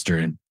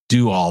podcaster and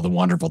do all the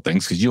wonderful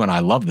things, because you and I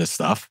love this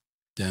stuff.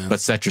 Yeah.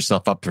 But set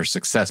yourself up for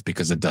success,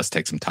 because it does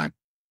take some time.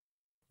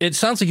 It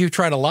sounds like you've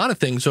tried a lot of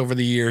things over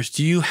the years.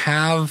 Do you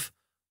have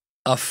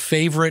a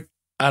favorite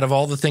out of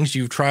all the things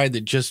you've tried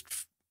that just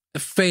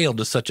failed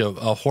is such a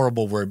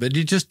horrible word, but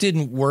it just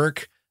didn't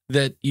work,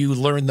 that you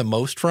learned the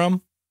most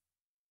from?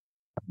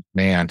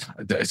 Man,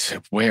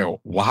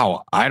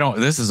 wow.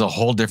 This is a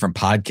whole different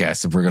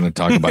podcast if we're going to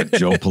talk about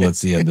Joe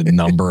Pulizzi and the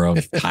number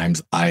of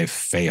times I've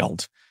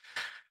failed.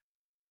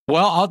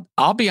 Well,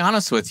 I'll be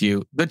honest with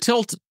you. The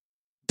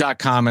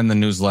tilt.com and the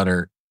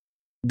newsletter,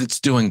 it's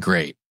doing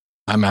great.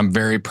 I'm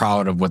very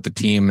proud of what the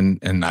team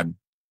and I've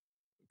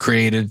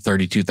created.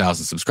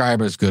 32,000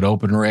 subscribers, good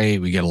open rate.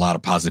 We get a lot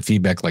of positive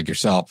feedback like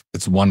yourself.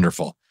 It's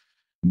wonderful.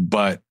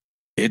 But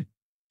it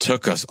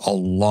took us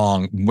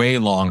way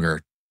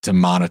longer to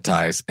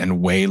monetize,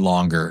 and way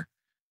longer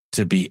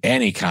to be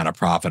any kind of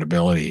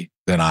profitability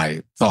than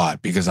I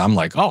thought, because I'm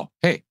like, oh,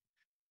 hey,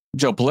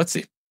 Joe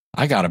Pulizzi,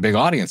 I got a big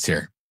audience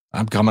here.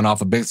 I'm coming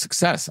off a big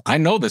success. I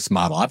know this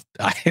model.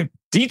 I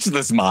teach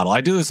this model.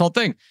 I do this whole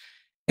thing.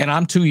 And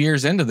I'm 2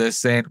 years into this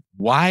saying,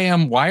 why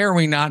are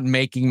we not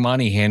making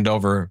money hand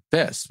over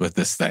fist with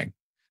this thing?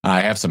 I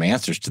have some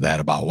answers to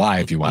that about why,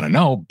 if you want to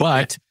know,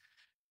 but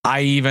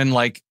I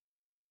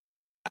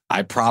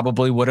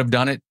probably would have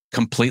done it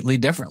completely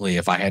differently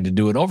if I had to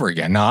do it over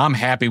again. Now, I'm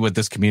happy with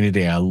this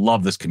community. I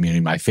love this community,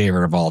 my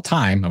favorite of all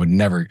time. I would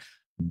never,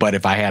 but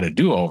if I had a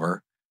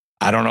do-over,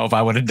 I don't know if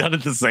I would have done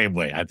it the same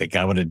way. I think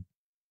I would have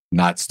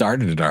not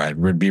started it, or I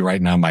would be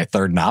writing on my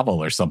third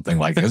novel or something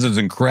like this. It was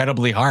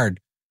incredibly hard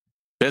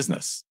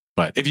business.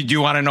 But if you do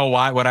want to know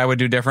what I would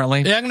do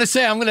differently. Yeah, I'm going to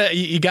say,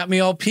 you got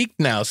me all peaked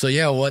now. So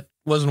yeah, what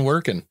wasn't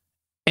working?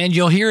 And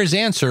you'll hear his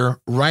answer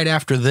right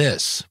after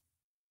this.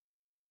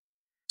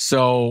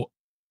 So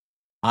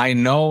I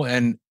know,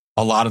 and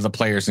a lot of the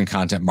players in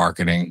content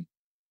marketing,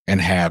 and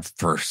I've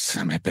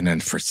been in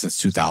since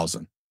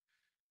 2000.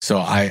 So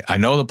I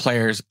know the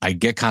players, I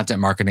get content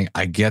marketing,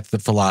 I get the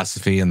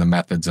philosophy and the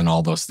methods and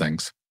all those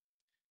things.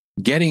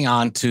 getting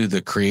onto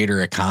the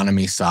creator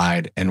economy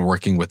side and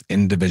working with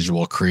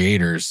individual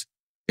creators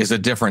is a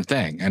different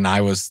thing. And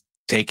I was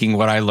taking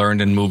what I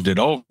learned and moved it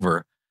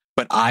over,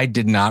 but I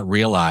did not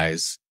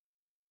realize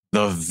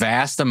the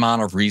vast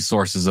amount of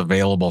resources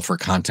available for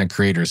content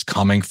creators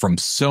coming from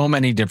so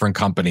many different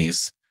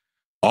companies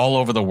all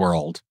over the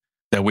world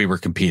that we were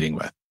competing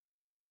with.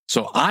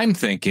 So I'm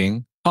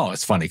thinking, oh,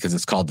 it's funny because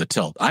it's called the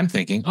tilt. I'm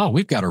thinking, oh,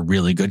 we've got a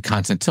really good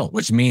content tilt,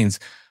 which means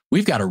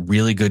we've got a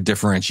really good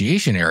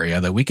differentiation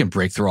area that we can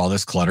break through all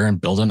this clutter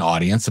and build an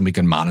audience, and we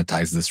can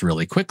monetize this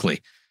really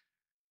quickly.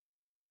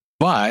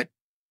 But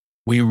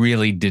we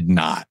really did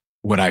not.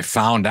 What I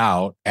found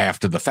out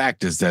after the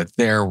fact is that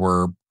there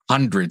were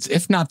hundreds,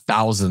 if not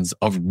thousands,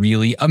 of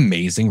really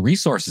amazing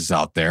resources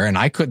out there. And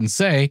I couldn't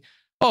say,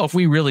 oh, if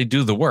we really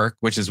do the work,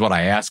 which is what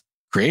I ask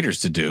creators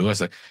to do. I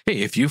said,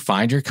 hey, if you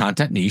find your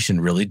content niche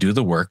and really do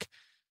the work,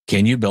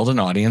 can you build an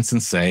audience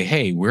and say,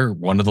 hey, we're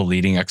one of the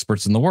leading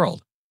experts in the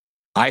world?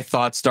 I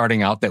thought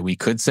starting out that we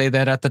could say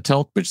that at the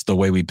tilt, which the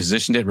way we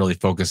positioned it, really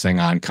focusing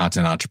on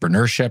content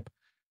entrepreneurship.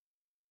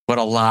 But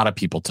a lot of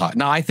people talk.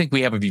 Now, I think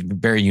we have a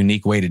very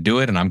unique way to do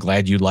it, and I'm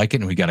glad you like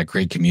it, and we got a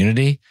great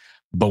community.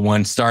 But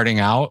when starting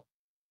out,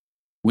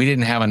 we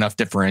didn't have enough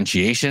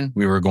differentiation.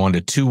 We were going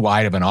to too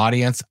wide of an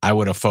audience. I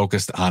would have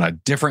focused on a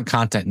different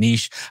content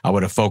niche. I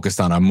would have focused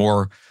on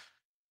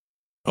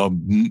a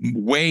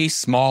way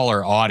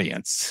smaller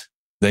audience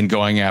than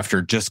going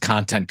after just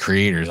content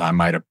creators. I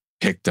might have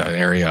picked an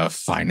area of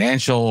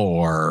financial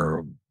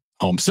or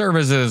home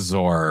services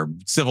or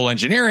civil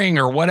engineering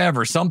or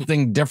whatever,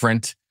 something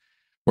different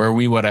where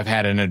we would have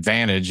had an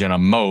advantage and a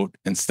moat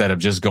instead of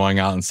just going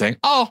out and saying,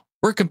 oh,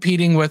 we're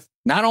competing with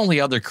not only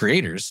other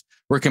creators,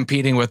 we're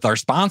competing with our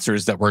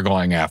sponsors that we're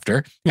going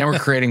after, and we're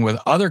creating with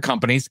other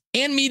companies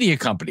and media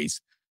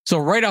companies. So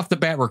right off the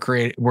bat,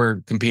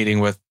 we're competing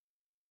with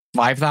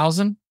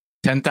 5,000,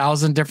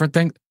 10,000 different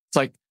things. It's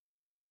like,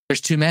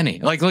 there's too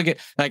many.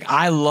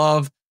 I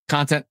love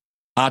Content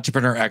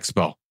Entrepreneur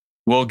Expo.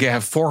 We'll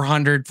have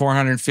 400,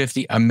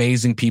 450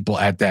 amazing people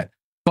at that.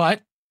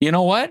 But you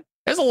know what?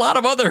 There's a lot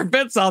of other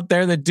events out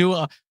there that do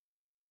a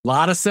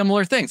lot of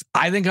similar things.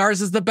 I think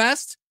ours is the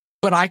best,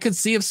 but I could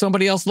see if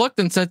somebody else looked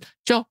and said,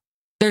 Joe,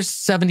 there's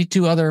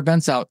 72 other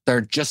events out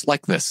there just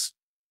like this.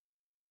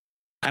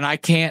 And I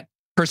can't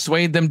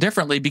persuade them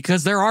differently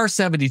because there are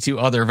 72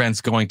 other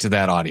events going to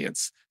that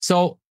audience.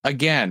 So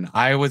again,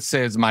 I would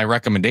say as my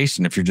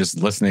recommendation, if you're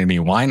just listening to me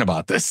whine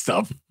about this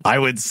stuff, I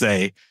would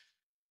say,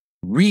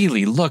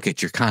 really look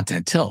at your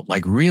content tilt.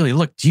 Like really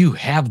look, do you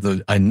have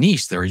a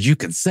niche there you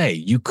can say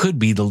you could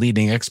be the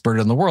leading expert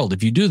in the world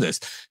if you do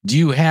this? Do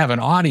you have an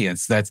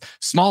audience that's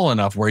small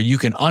enough where you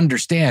can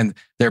understand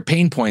their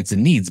pain points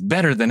and needs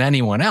better than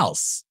anyone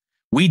else?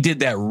 We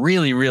did that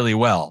really, really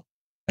well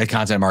at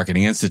Content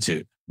Marketing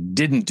Institute.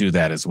 Didn't do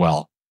that as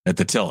well at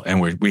the tilt. And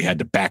we had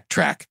to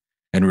backtrack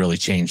and really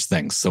change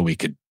things so we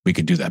could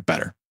do that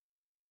better.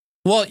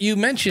 Well, you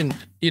mentioned,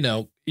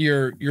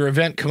 your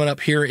event coming up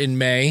here in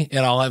May,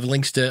 and I'll have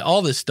links to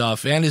all this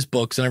stuff and his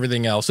books and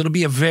everything else. It'll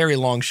be a very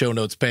long show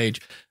notes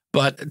page.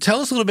 But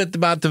tell us a little bit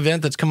about the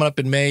event that's coming up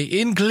in May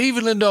in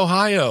Cleveland,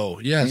 Ohio.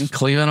 Yes. In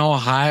Cleveland,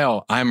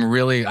 Ohio.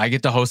 I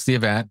get to host the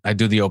event. I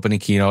do the opening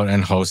keynote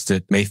and host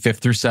it May 5th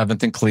through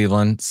 7th in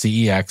Cleveland,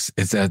 CEX.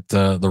 It's at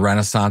the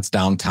Renaissance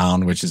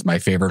downtown, which is my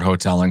favorite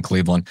hotel in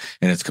Cleveland.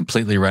 And it's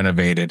completely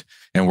renovated.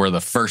 And we're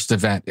the first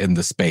event in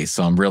the space.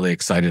 So I'm really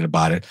excited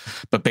about it.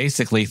 But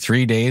basically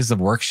 3 days of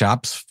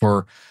workshops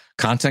for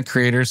content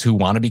creators who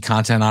want to be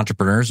content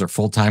entrepreneurs or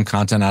full-time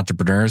content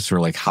entrepreneurs who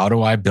are like, how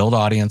do I build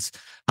audience?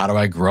 How do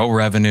I grow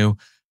revenue?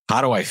 How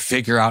do I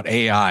figure out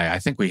AI? I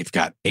think we've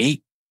got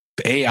 8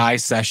 AI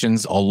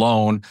sessions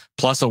alone,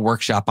 plus a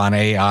workshop on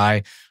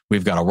AI.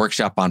 We've got a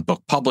workshop on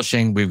book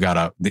publishing. We've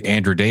got the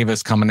Andrew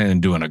Davis coming in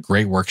and doing a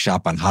great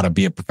workshop on how to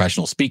be a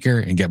professional speaker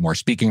and get more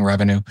speaking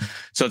revenue.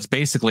 So it's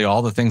basically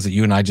all the things that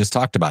you and I just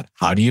talked about.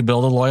 How do you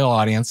build a loyal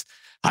audience?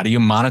 How do you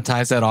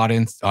monetize that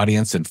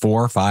audience in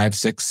 4, 5,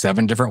 6,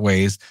 7 different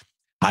ways?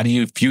 How do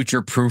you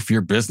future-proof your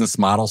business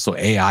model so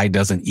AI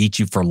doesn't eat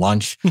you for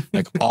lunch?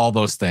 Like all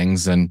those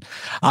things. And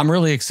I'm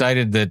really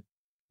excited that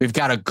we've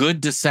got a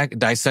good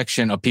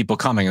dissection of people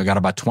coming. We've got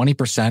about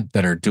 20%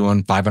 that are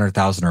doing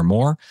 500,000 or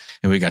more.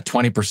 And we got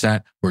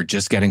 20% who are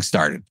just getting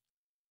started.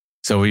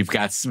 So we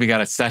got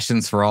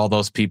sessions for all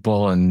those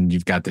people. And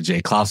you've got the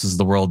Jay Klauses of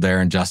the world there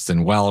and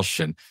Justin Welsh.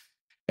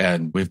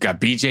 And we've got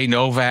BJ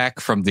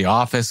Novak from The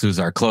Office, who's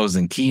our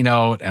closing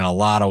keynote, and a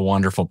lot of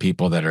wonderful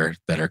people that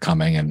are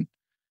coming and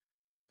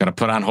going to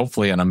put on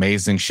hopefully an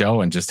amazing show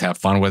and just have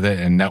fun with it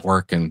and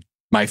network. And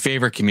my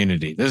favorite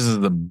community. This is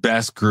the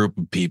best group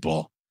of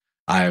people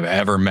I've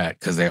ever met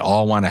because they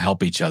all want to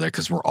help each other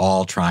because we're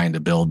all trying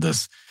to build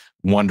this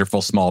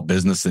wonderful small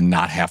business and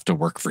not have to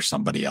work for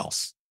somebody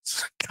else.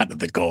 It's kind of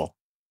the goal.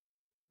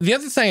 The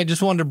other thing I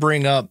just wanted to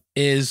bring up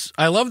is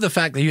I love the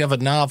fact that you have a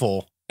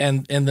novel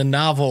and the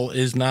novel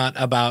is not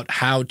about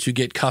how to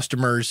get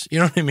customers. You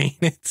know what I mean?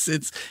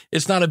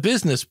 It's not a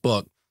business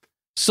book.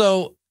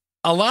 So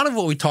a lot of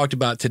what we talked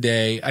about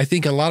today, I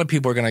think a lot of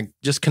people are going to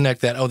just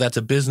connect that, oh, that's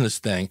a business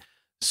thing.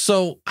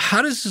 So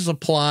how does this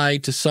apply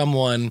to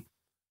someone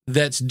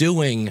that's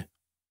doing,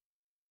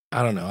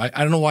 I don't know. I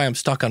don't know why I'm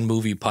stuck on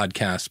movie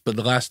podcasts, but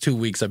the last 2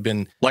 weeks I've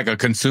been Like a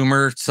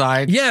consumer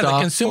side? Yeah, stuff,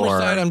 the consumer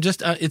side. I'm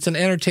just, it's an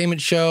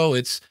entertainment show.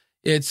 It's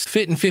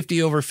Fit and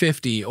 50 over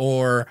 50,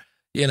 or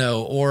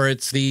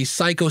it's the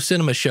Psycho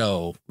Cinema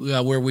Show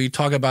where we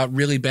talk about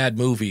really bad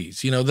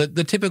movies,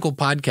 the typical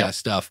podcast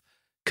stuff.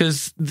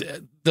 Because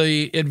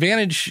the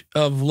advantage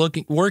of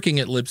working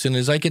at Libsyn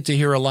is I get to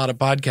hear a lot of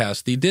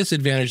podcasts. The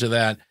disadvantage of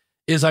that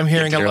is I'm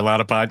hearing a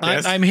lot of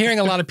podcasts. I'm hearing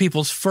a lot of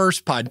people's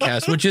first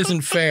podcast, which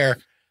isn't fair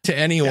to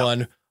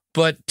anyone. Yeah.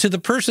 But to the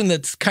person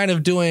that's kind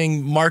of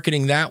doing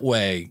marketing that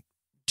way,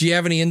 do you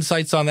have any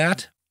insights on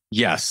that?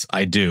 Yes,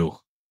 I do.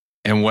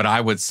 And what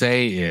I would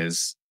say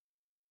is,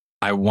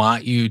 I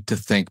want you to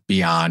think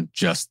beyond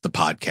just the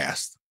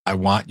podcast. I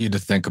want you to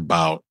think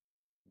about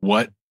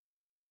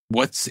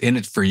what's in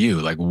it for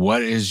you. Like,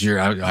 what is your,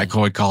 I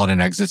would call it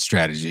an exit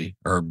strategy,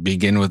 or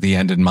begin with the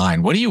end in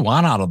mind. What do you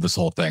want out of this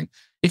whole thing?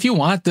 If you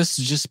want this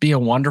to just be a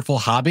wonderful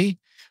hobby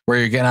where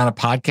you're getting on a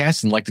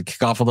podcast and like to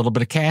kick off a little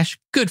bit of cash,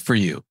 good for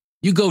you.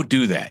 You go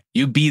do that.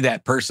 You be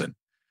that person.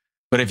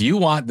 But if you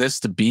want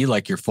this to be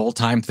like your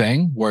full-time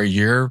thing where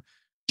you're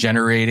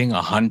generating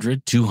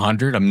 $100,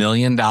 $200, $1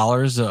 million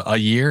a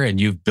year,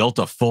 and you've built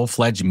a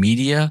full-fledged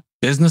media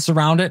business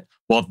around it,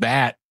 well,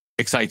 that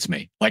excites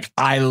me. Like,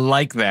 I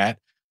like that,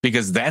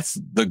 because that's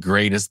the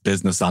greatest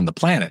business on the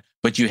planet.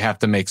 But you have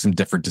to make some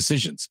different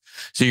decisions.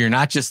 So you're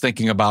not just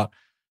thinking about,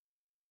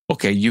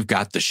 okay, you've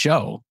got the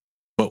show,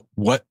 but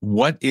what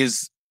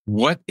is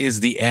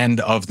the end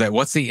of that?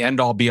 What's the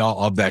end all be all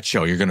of that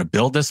show? You're going to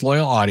build this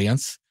loyal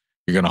audience.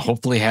 You're going to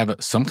hopefully have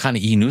some kind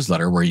of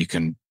e-newsletter where you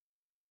can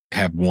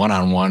have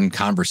one-on-one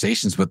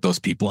conversations with those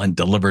people and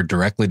deliver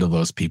directly to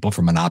those people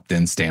from an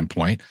opt-in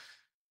standpoint.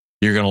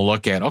 You're going to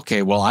look at,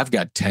 okay, well, I've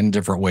got 10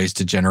 different ways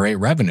to generate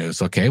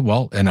revenues. Okay,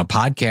 well, in a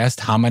podcast,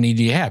 how many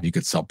do you have? You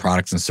could sell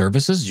products and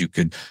services. You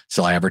could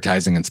sell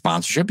advertising and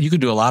sponsorship. You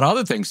could do a lot of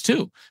other things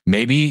too.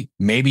 Maybe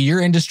your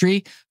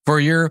industry for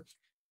your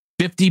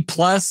 50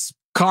 plus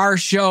car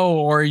show,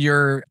 or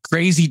your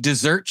crazy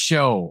dessert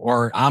show,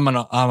 or I'm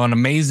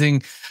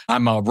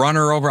a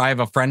runner over. I have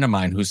a friend of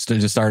mine who's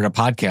just started a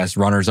podcast,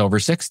 Runners Over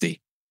 60.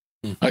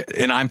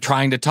 And I'm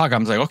trying to talk.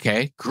 I'm like,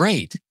 okay,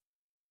 great.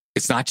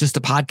 It's not just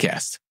a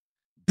podcast.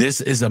 This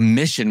is a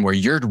mission where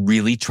you're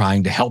really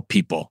trying to help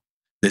people.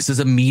 This is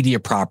a media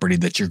property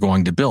that you're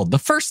going to build. The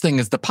first thing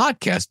is the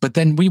podcast, but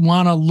then we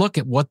want to look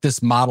at what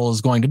this model is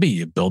going to be.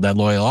 You build that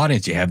loyal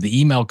audience. You have the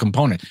email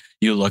component.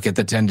 You look at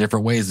the 10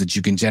 different ways that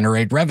you can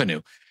generate revenue.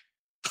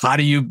 How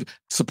do you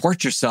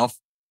support yourself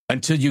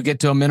until you get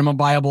to a minimum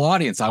viable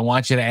audience? I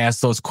want you to ask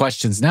those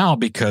questions now,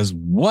 because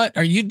what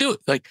are you doing?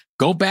 Like,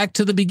 go back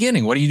to the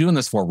beginning. What are you doing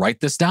this for? Write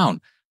this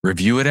down.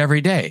 Review it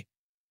every day.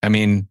 I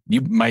mean,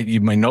 you might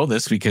know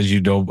this because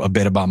you know a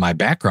bit about my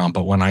background,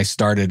 but when I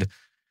started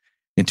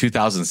in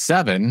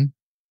 2007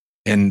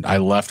 and I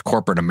left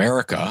corporate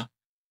America,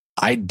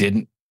 I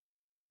didn't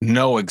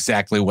know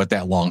exactly what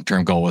that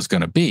long-term goal was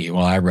going to be.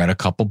 Well, I read a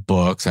couple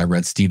books. I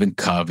read Stephen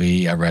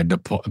Covey. I read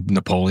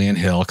Napoleon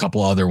Hill, a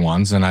couple other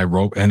ones, and I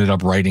ended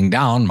up writing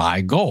down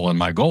my goal. And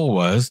my goal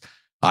was,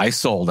 I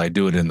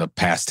do it in the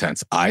past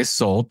tense. I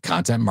sold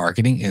Content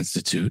Marketing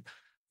Institute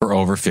for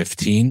over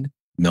 $15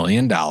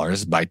 million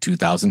by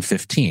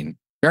 2015.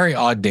 Very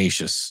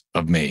audacious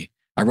of me.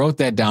 I wrote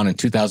that down in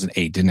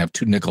 2008. Didn't have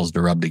two nickels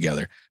to rub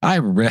together. I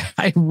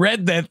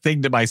read that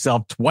thing to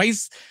myself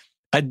twice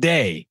a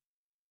day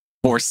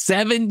for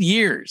 7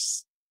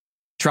 years,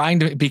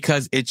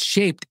 because it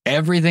shaped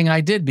everything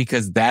I did,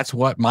 because that's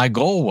what my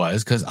goal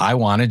was, because I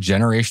wanted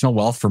generational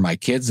wealth for my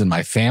kids and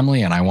my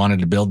family, and I wanted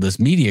to build this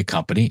media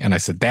company. And I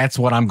said, that's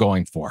what I'm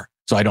going for.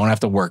 So I don't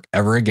have to work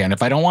ever again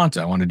if I don't want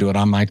to. I want to do it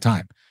on my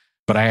time.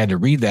 But I had to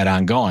read that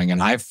ongoing.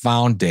 And I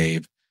found,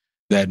 Dave,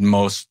 that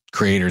most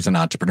creators and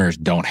entrepreneurs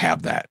don't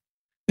have that.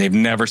 They've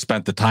never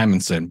spent the time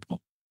and said,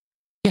 well,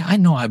 yeah, I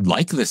know I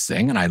like this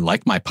thing and I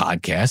like my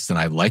podcast and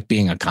I like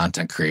being a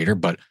content creator,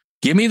 but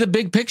give me the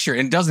big picture.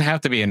 And it doesn't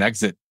have to be an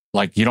exit.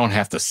 Like, you don't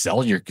have to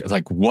sell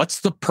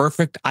what's the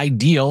perfect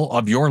ideal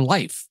of your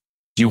life?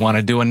 Do you want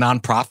to do a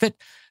nonprofit?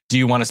 Do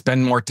you want to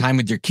spend more time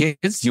with your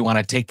kids? Do you want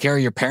to take care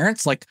of your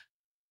parents? Like,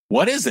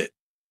 what is it?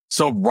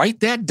 So write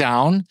that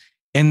down.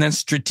 And then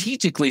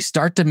strategically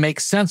start to make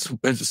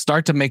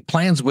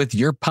plans with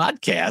your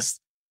podcast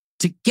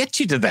to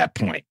get you to that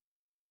point.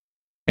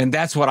 And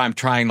that's what I'm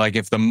trying. Like,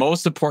 if the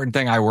most important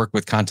thing I work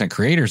with content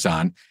creators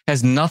on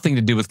has nothing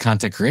to do with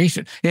content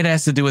creation, it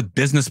has to do with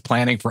business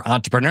planning for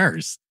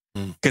entrepreneurs.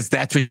 Because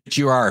that's what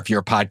you are. If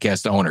you're a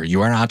podcast owner,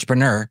 you are an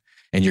entrepreneur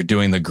and you're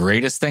doing the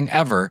greatest thing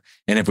ever.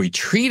 And if we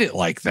treat it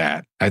like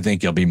that, I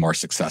think you'll be more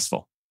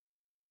successful.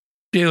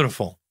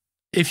 Beautiful.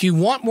 If you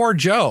want more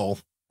Joe,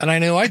 and I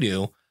know I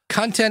do,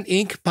 Content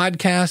Inc.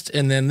 podcast,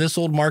 and then This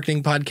Old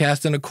Marketing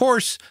podcast. And of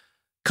course,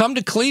 come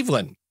to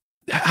Cleveland.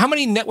 How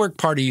many network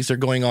parties are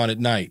going on at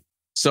night?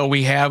 So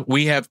we have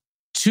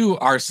to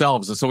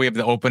ourselves. So we have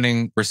the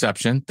opening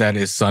reception that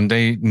is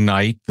Sunday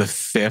night, the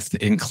 5th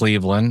in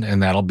Cleveland,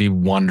 and that'll be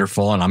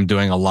wonderful. And I'm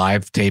doing a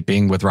live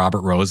taping with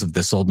Robert Rose of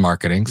This Old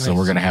Marketing. Nice. So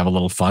we're going to have a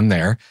little fun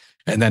there.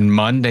 And then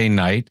Monday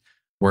night,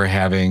 we're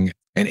having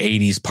an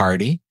 80s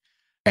party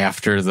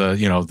after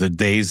the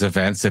day's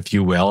events, if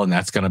you will. And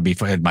that's going to be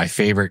at my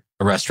favorite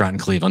restaurant in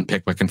Cleveland,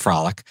 Pickwick and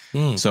Frolic.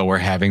 So we're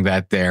having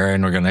that there,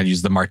 and we're going to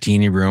use the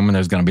martini room, and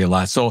there's going to be a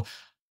lot. So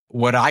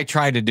what I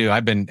try to do,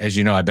 I've been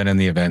in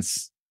the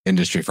events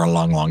industry for a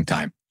long, long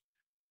time,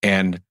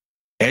 and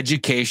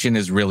education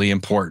is really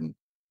important,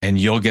 and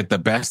you'll get the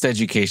best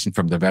education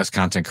from the best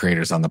content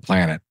creators on the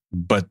planet.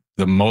 But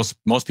the most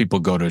people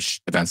go to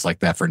events like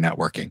that for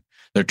networking.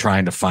 They're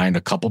trying to find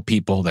a couple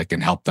people that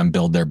can help them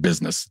build their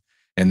business.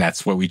 And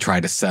that's what we try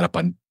to set up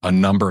a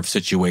number of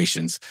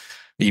situations,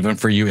 even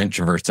for you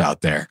introverts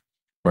out there,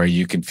 where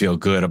you can feel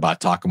good about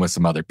talking with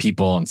some other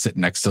people and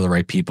sitting next to the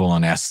right people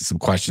and asking some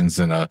questions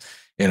in a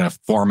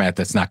format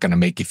that's not going to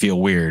make you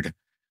feel weird,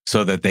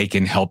 so that they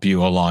can help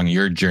you along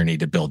your journey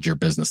to build your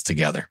business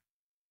together.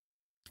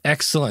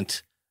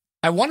 Excellent.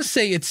 I want to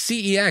say it's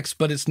CEX,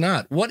 but it's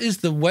not. What is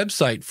the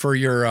website for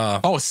your...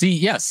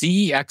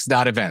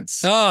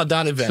 CEX.events. Oh,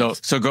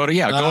 .events. So go to.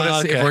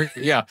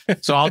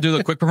 So I'll do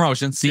the quick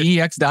promotion,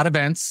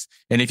 CEX.events.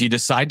 And if you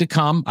decide to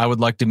come, I would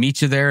like to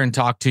meet you there and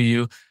talk to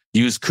you.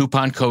 Use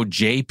coupon code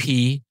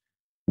JP100,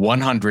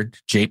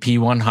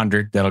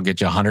 JP100. That'll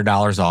get you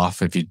 $100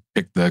 off if you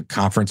pick the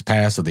conference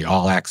pass or the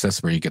all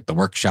access, where you get the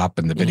workshop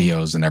and the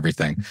videos and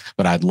everything.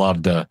 But I'd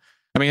love to...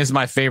 it's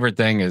my favorite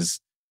thing is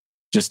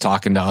just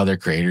talking to other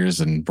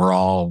creators, and we're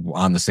all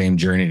on the same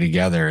journey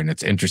together. And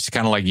it's interesting,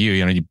 kind of like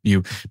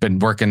you've been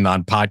working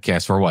on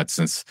podcasts for what,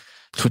 since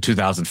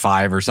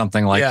 2005 or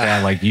something like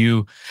that.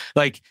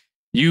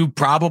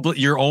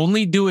 You're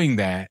only doing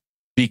that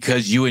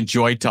because you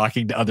enjoy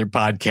talking to other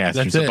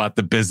podcasters about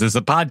the business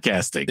of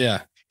podcasting.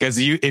 Yeah. Because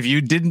if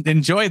you didn't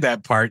enjoy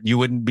that part, you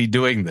wouldn't be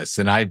doing this.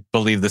 And I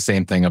believe the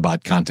same thing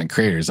about content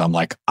creators. I'm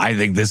like, I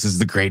think this is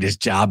the greatest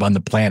job on the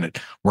planet.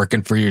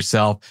 Working for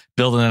yourself,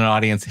 building an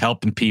audience,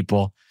 helping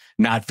people,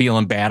 not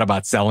feeling bad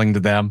about selling to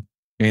them.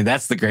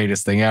 That's the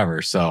greatest thing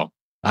ever. So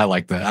I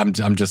like that.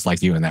 I'm just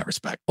like you in that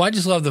respect. Well, I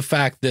just love the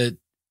fact that,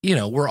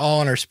 we're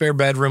all in our spare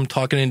bedroom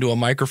talking into a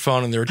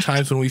microphone. And there are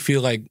times when we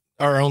feel like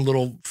our own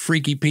little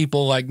freaky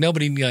people, like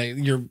nobody,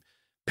 your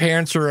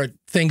parents are at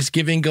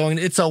Thanksgiving going,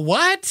 it's a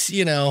what?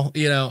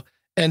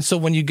 And so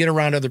when you get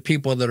around other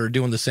people that are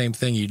doing the same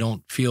thing, you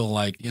don't feel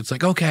like, it's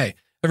like, okay,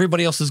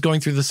 everybody else is going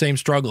through the same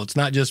struggle. It's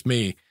not just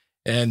me.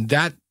 And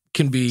that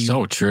can be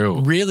so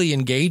true, really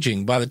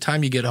engaging. By the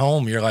time you get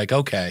home, you're like,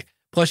 okay,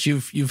 plus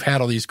you've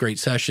had all these great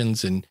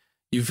sessions and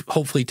you've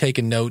hopefully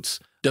taken notes.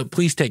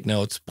 Please take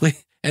notes.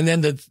 Please. And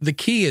then the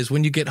key is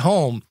when you get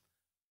home,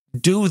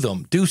 do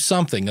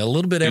something a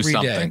little bit every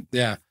day.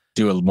 Yeah.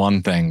 Do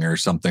one thing or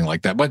something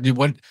like that. What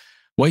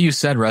you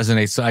said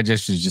resonates. So I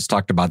just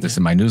talked about this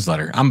in my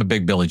newsletter. I'm a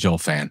big Billy Joel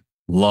fan.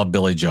 Love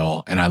Billy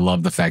Joel. And I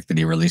love the fact that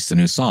he released a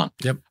new song.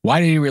 Yep.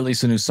 Why did he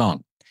release a new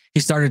song? He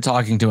started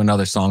talking to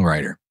another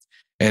songwriter.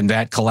 And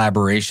that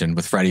collaboration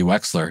with Freddie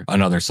Wexler,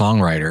 another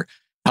songwriter,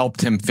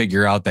 helped him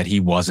figure out that he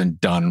wasn't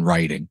done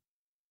writing.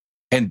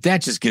 And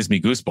that just gives me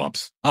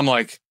goosebumps. I'm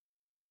like,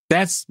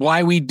 that's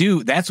why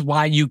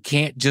you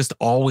can't just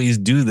always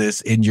do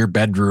this in your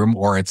bedroom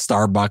or at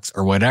Starbucks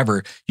or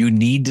whatever. You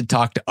need to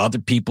talk to other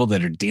people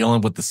that are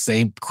dealing with the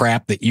same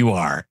crap that you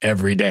are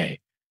every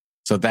day.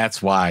 So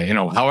that's why,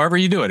 however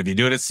you do it, if you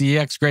do it at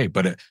CEX, great,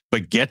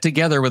 but get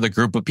together with a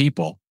group of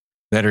people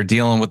that are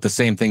dealing with the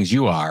same things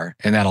you are,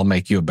 and that'll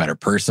make you a better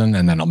person,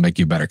 and then it'll make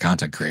you a better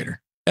content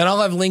creator. And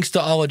I'll have links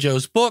to all of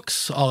Joe's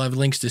books. I'll have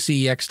links to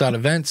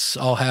CEX.events.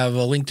 I'll have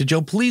a link to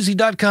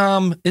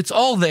JoePulizzi.com. It's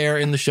all there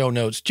in the show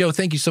notes. Joe,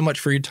 thank you so much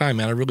for your time,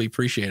 man. I really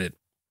appreciate it.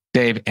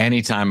 Dave,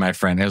 anytime, my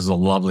friend. It was a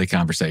lovely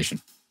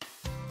conversation.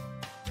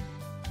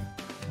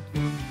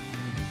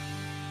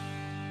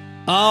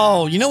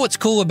 Oh, you know what's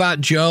cool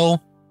about Joe?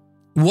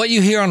 What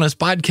you hear on this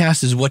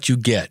podcast is what you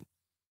get.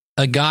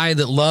 A guy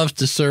that loves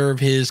to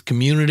serve his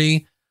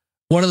community.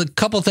 One of the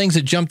couple things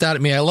that jumped out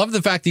at me, I love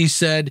the fact that he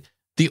said,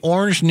 the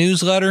Orange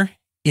newsletter,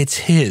 it's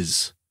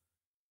his.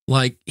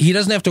 Like, he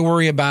doesn't have to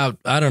worry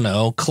about,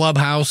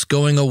 Clubhouse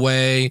going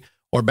away,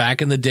 or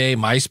back in the day,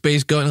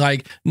 MySpace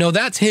going, no,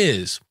 that's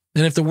his.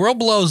 And if the world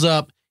blows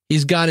up,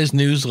 he's got his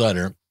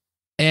newsletter.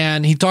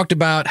 And he talked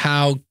about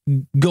how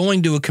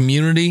going to a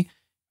community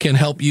can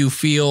help you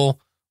feel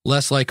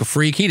less like a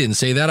freak. He didn't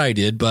say that, I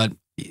did, but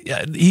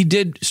he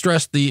did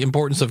stress the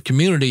importance of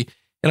community.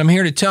 And I'm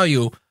here to tell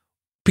you,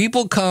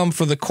 people come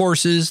for the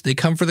courses, they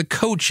come for the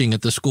coaching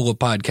at the School of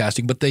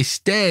Podcasting, but they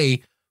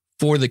stay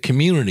for the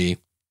community.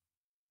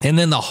 And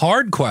then the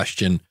hard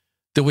question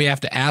that we have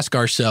to ask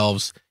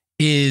ourselves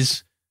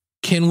is,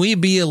 can we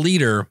be a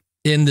leader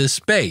in this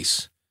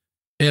space?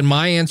 And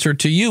my answer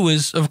to you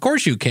is, of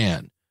course you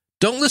can.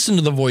 Don't listen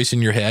to the voice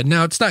in your head.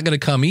 Now, it's not going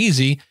to come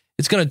easy.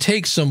 It's going to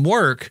take some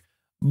work,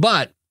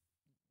 but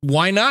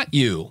why not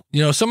you?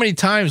 So many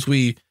times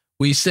we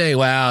say,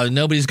 wow,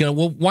 nobody's going to,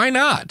 well, why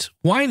not?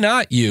 Why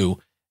not you?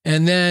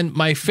 And then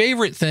my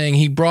favorite thing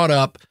he brought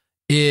up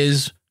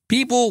is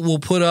people will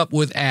put up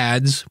with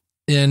ads.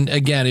 And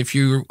again, if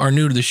you are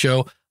new to the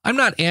show, I'm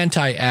not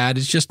anti-ad.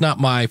 It's just not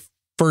my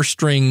first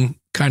string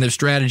kind of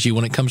strategy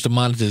when it comes to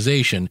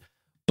monetization.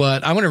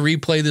 But I'm going to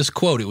replay this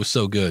quote. It was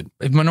so good.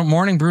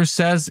 Morning Brew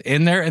says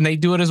in there, and they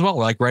do it as well,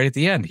 like right at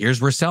the end.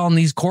 We're selling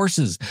these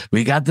courses.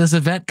 We got this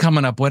event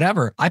coming up,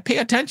 whatever. I pay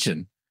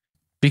attention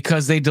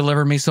because they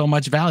deliver me so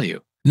much value.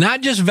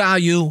 Not just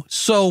value,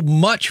 so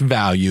much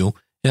value.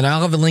 And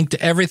I'll have a link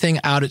to everything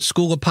out at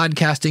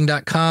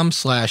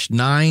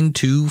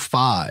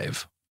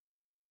schoolofpodcasting.com/925.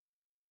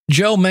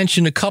 Joe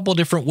mentioned a couple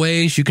different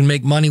ways you can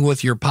make money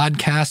with your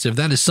podcast. If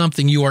that is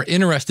something you are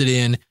interested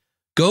in,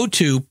 go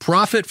to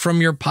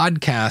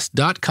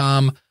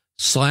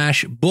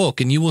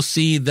profitfromyourpodcast.com/book, and you will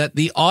see that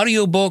the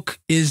audiobook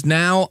is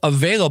now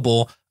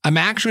available. I'm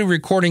actually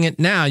recording it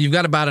now. You've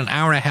got about an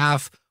hour and a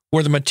half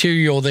worth of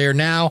material there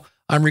now.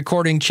 I'm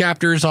recording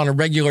chapters on a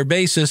regular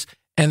basis.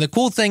 And the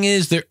cool thing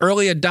is the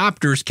early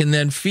adopters can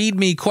then feed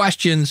me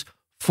questions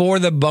for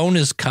the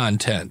bonus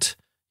content.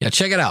 Yeah,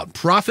 check it out.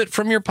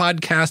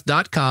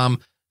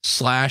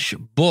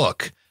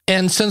 Profitfromyourpodcast.com/book.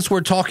 And since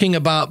we're talking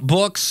about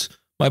books,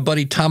 my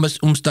buddy Thomas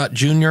Umstadt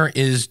Jr.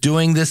 is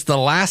doing this the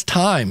last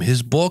time.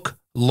 His book,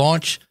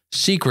 Launch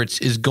Secrets,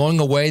 is going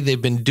away.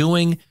 They've been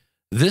doing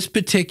this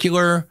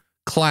particular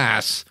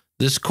class,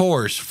 this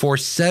course, for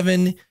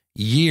 7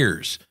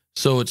 years.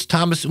 So it's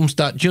Thomas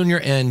Umstadt Jr.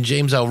 and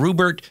James L.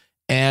 Rubert.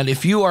 And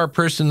if you are a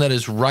person that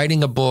is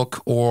writing a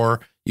book or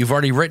you've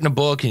already written a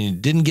book and you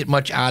didn't get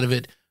much out of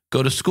it,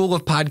 go to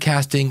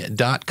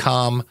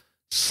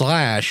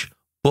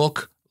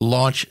schoolofpodcasting.com/book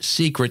launch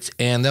secrets,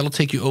 and that'll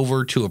take you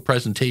over to a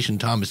presentation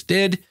Thomas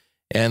did.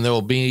 And there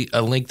will be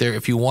a link there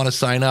if you want to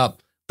sign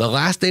up. The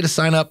last day to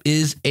sign up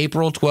is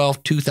April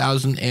 12th,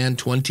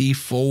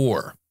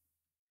 2024.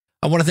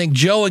 I want to thank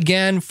Joe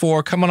again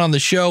for coming on the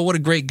show. What a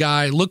great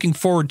guy. Looking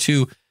forward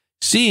to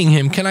seeing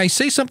him. Can I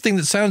say something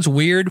that sounds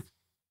weird?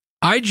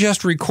 I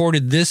just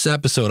recorded this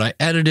episode. I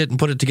edited it and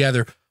put it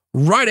together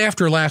right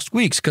after last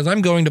week's because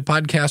I'm going to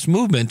Podcast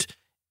Movement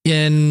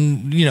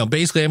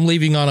basically I'm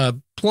leaving on a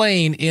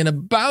plane in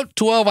about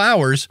 12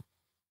 hours.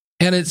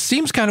 And it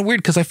seems kind of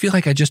weird because I feel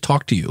like I just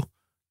talked to you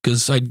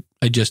because I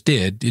just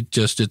did.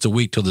 It's a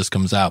week till this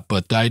comes out.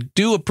 But I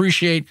do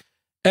appreciate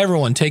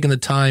everyone taking the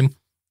time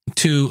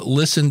to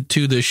listen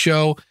to the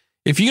show.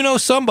 If you know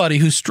somebody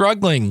who's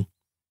struggling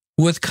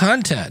with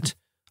content,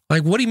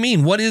 like, what do you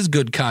mean? What is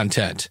good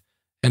content?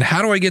 And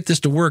how do I get this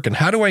to work? And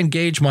how do I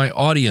engage my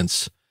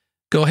audience?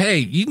 Go, hey,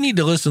 you need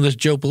to listen to this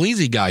Joe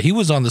Pulizzi guy. He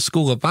was on the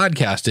School of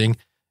Podcasting.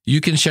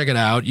 You can check it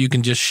out. You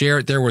can just share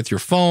it there with your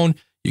phone.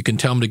 You can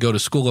tell them to go to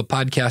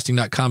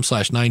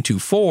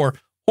schoolofpodcasting.com/924,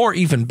 or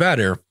even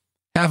better,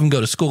 have them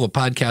go to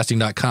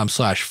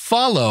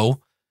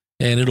schoolofpodcasting.com/follow,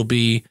 and it'll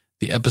be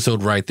the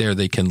episode right there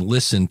they can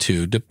listen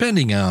to,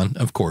 depending on,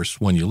 of course,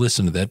 when you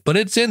listen to that. But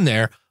it's in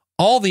there.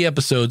 All the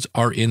episodes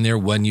are in there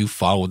when you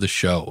follow the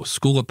show.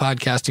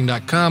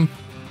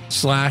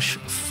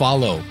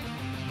 schoolofpodcasting.com/follow.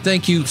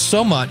 Thank you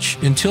so much.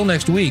 Until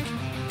next week,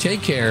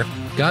 take care.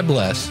 God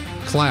bless.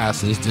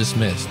 Class is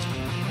dismissed.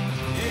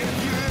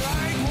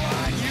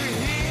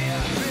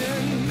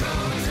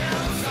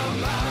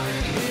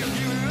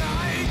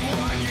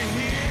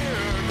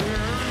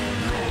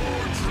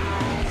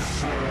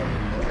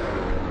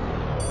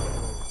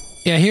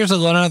 Yeah, here's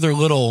another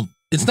little,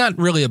 it's not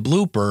really a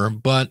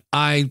blooper, but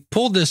I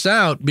pulled this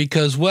out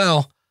because,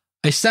 well,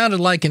 I sounded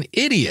like an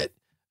idiot.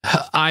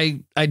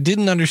 I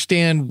didn't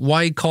understand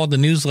why he called the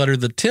newsletter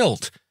The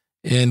Tilt.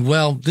 And,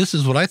 well, this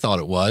is what I thought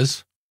it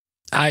was.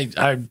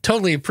 I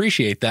totally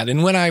appreciate that.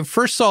 And when I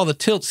first saw The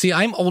Tilt, see,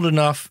 I'm old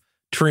enough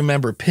to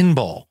remember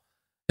pinball.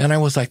 And I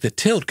was like, The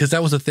Tilt, because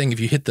that was the thing,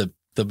 if you hit the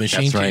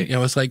machine. That's right. I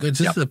was like, is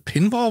this the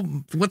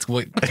pinball? What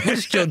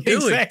is Joe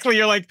doing? Exactly.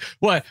 You're like,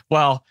 what?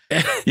 Well,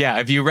 yeah,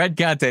 if you read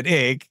Content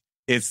Inc.,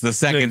 it's the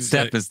second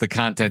step is the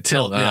Content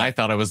Tilt. And I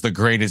thought it was the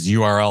greatest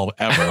URL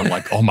ever. I'm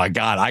like, oh my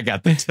God, I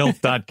got the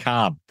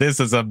tilt.com. This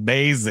is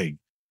amazing.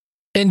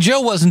 And Joe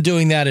wasn't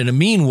doing that in a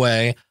mean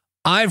way.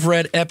 I've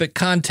read Epic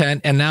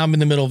Content, and now I'm in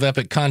the middle of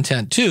Epic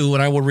Content too,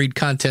 and I will read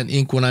Content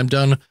Inc. when I'm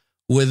done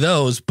with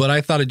those. But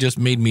I thought it just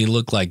made me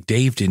look like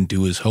Dave didn't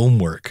do his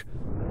homework.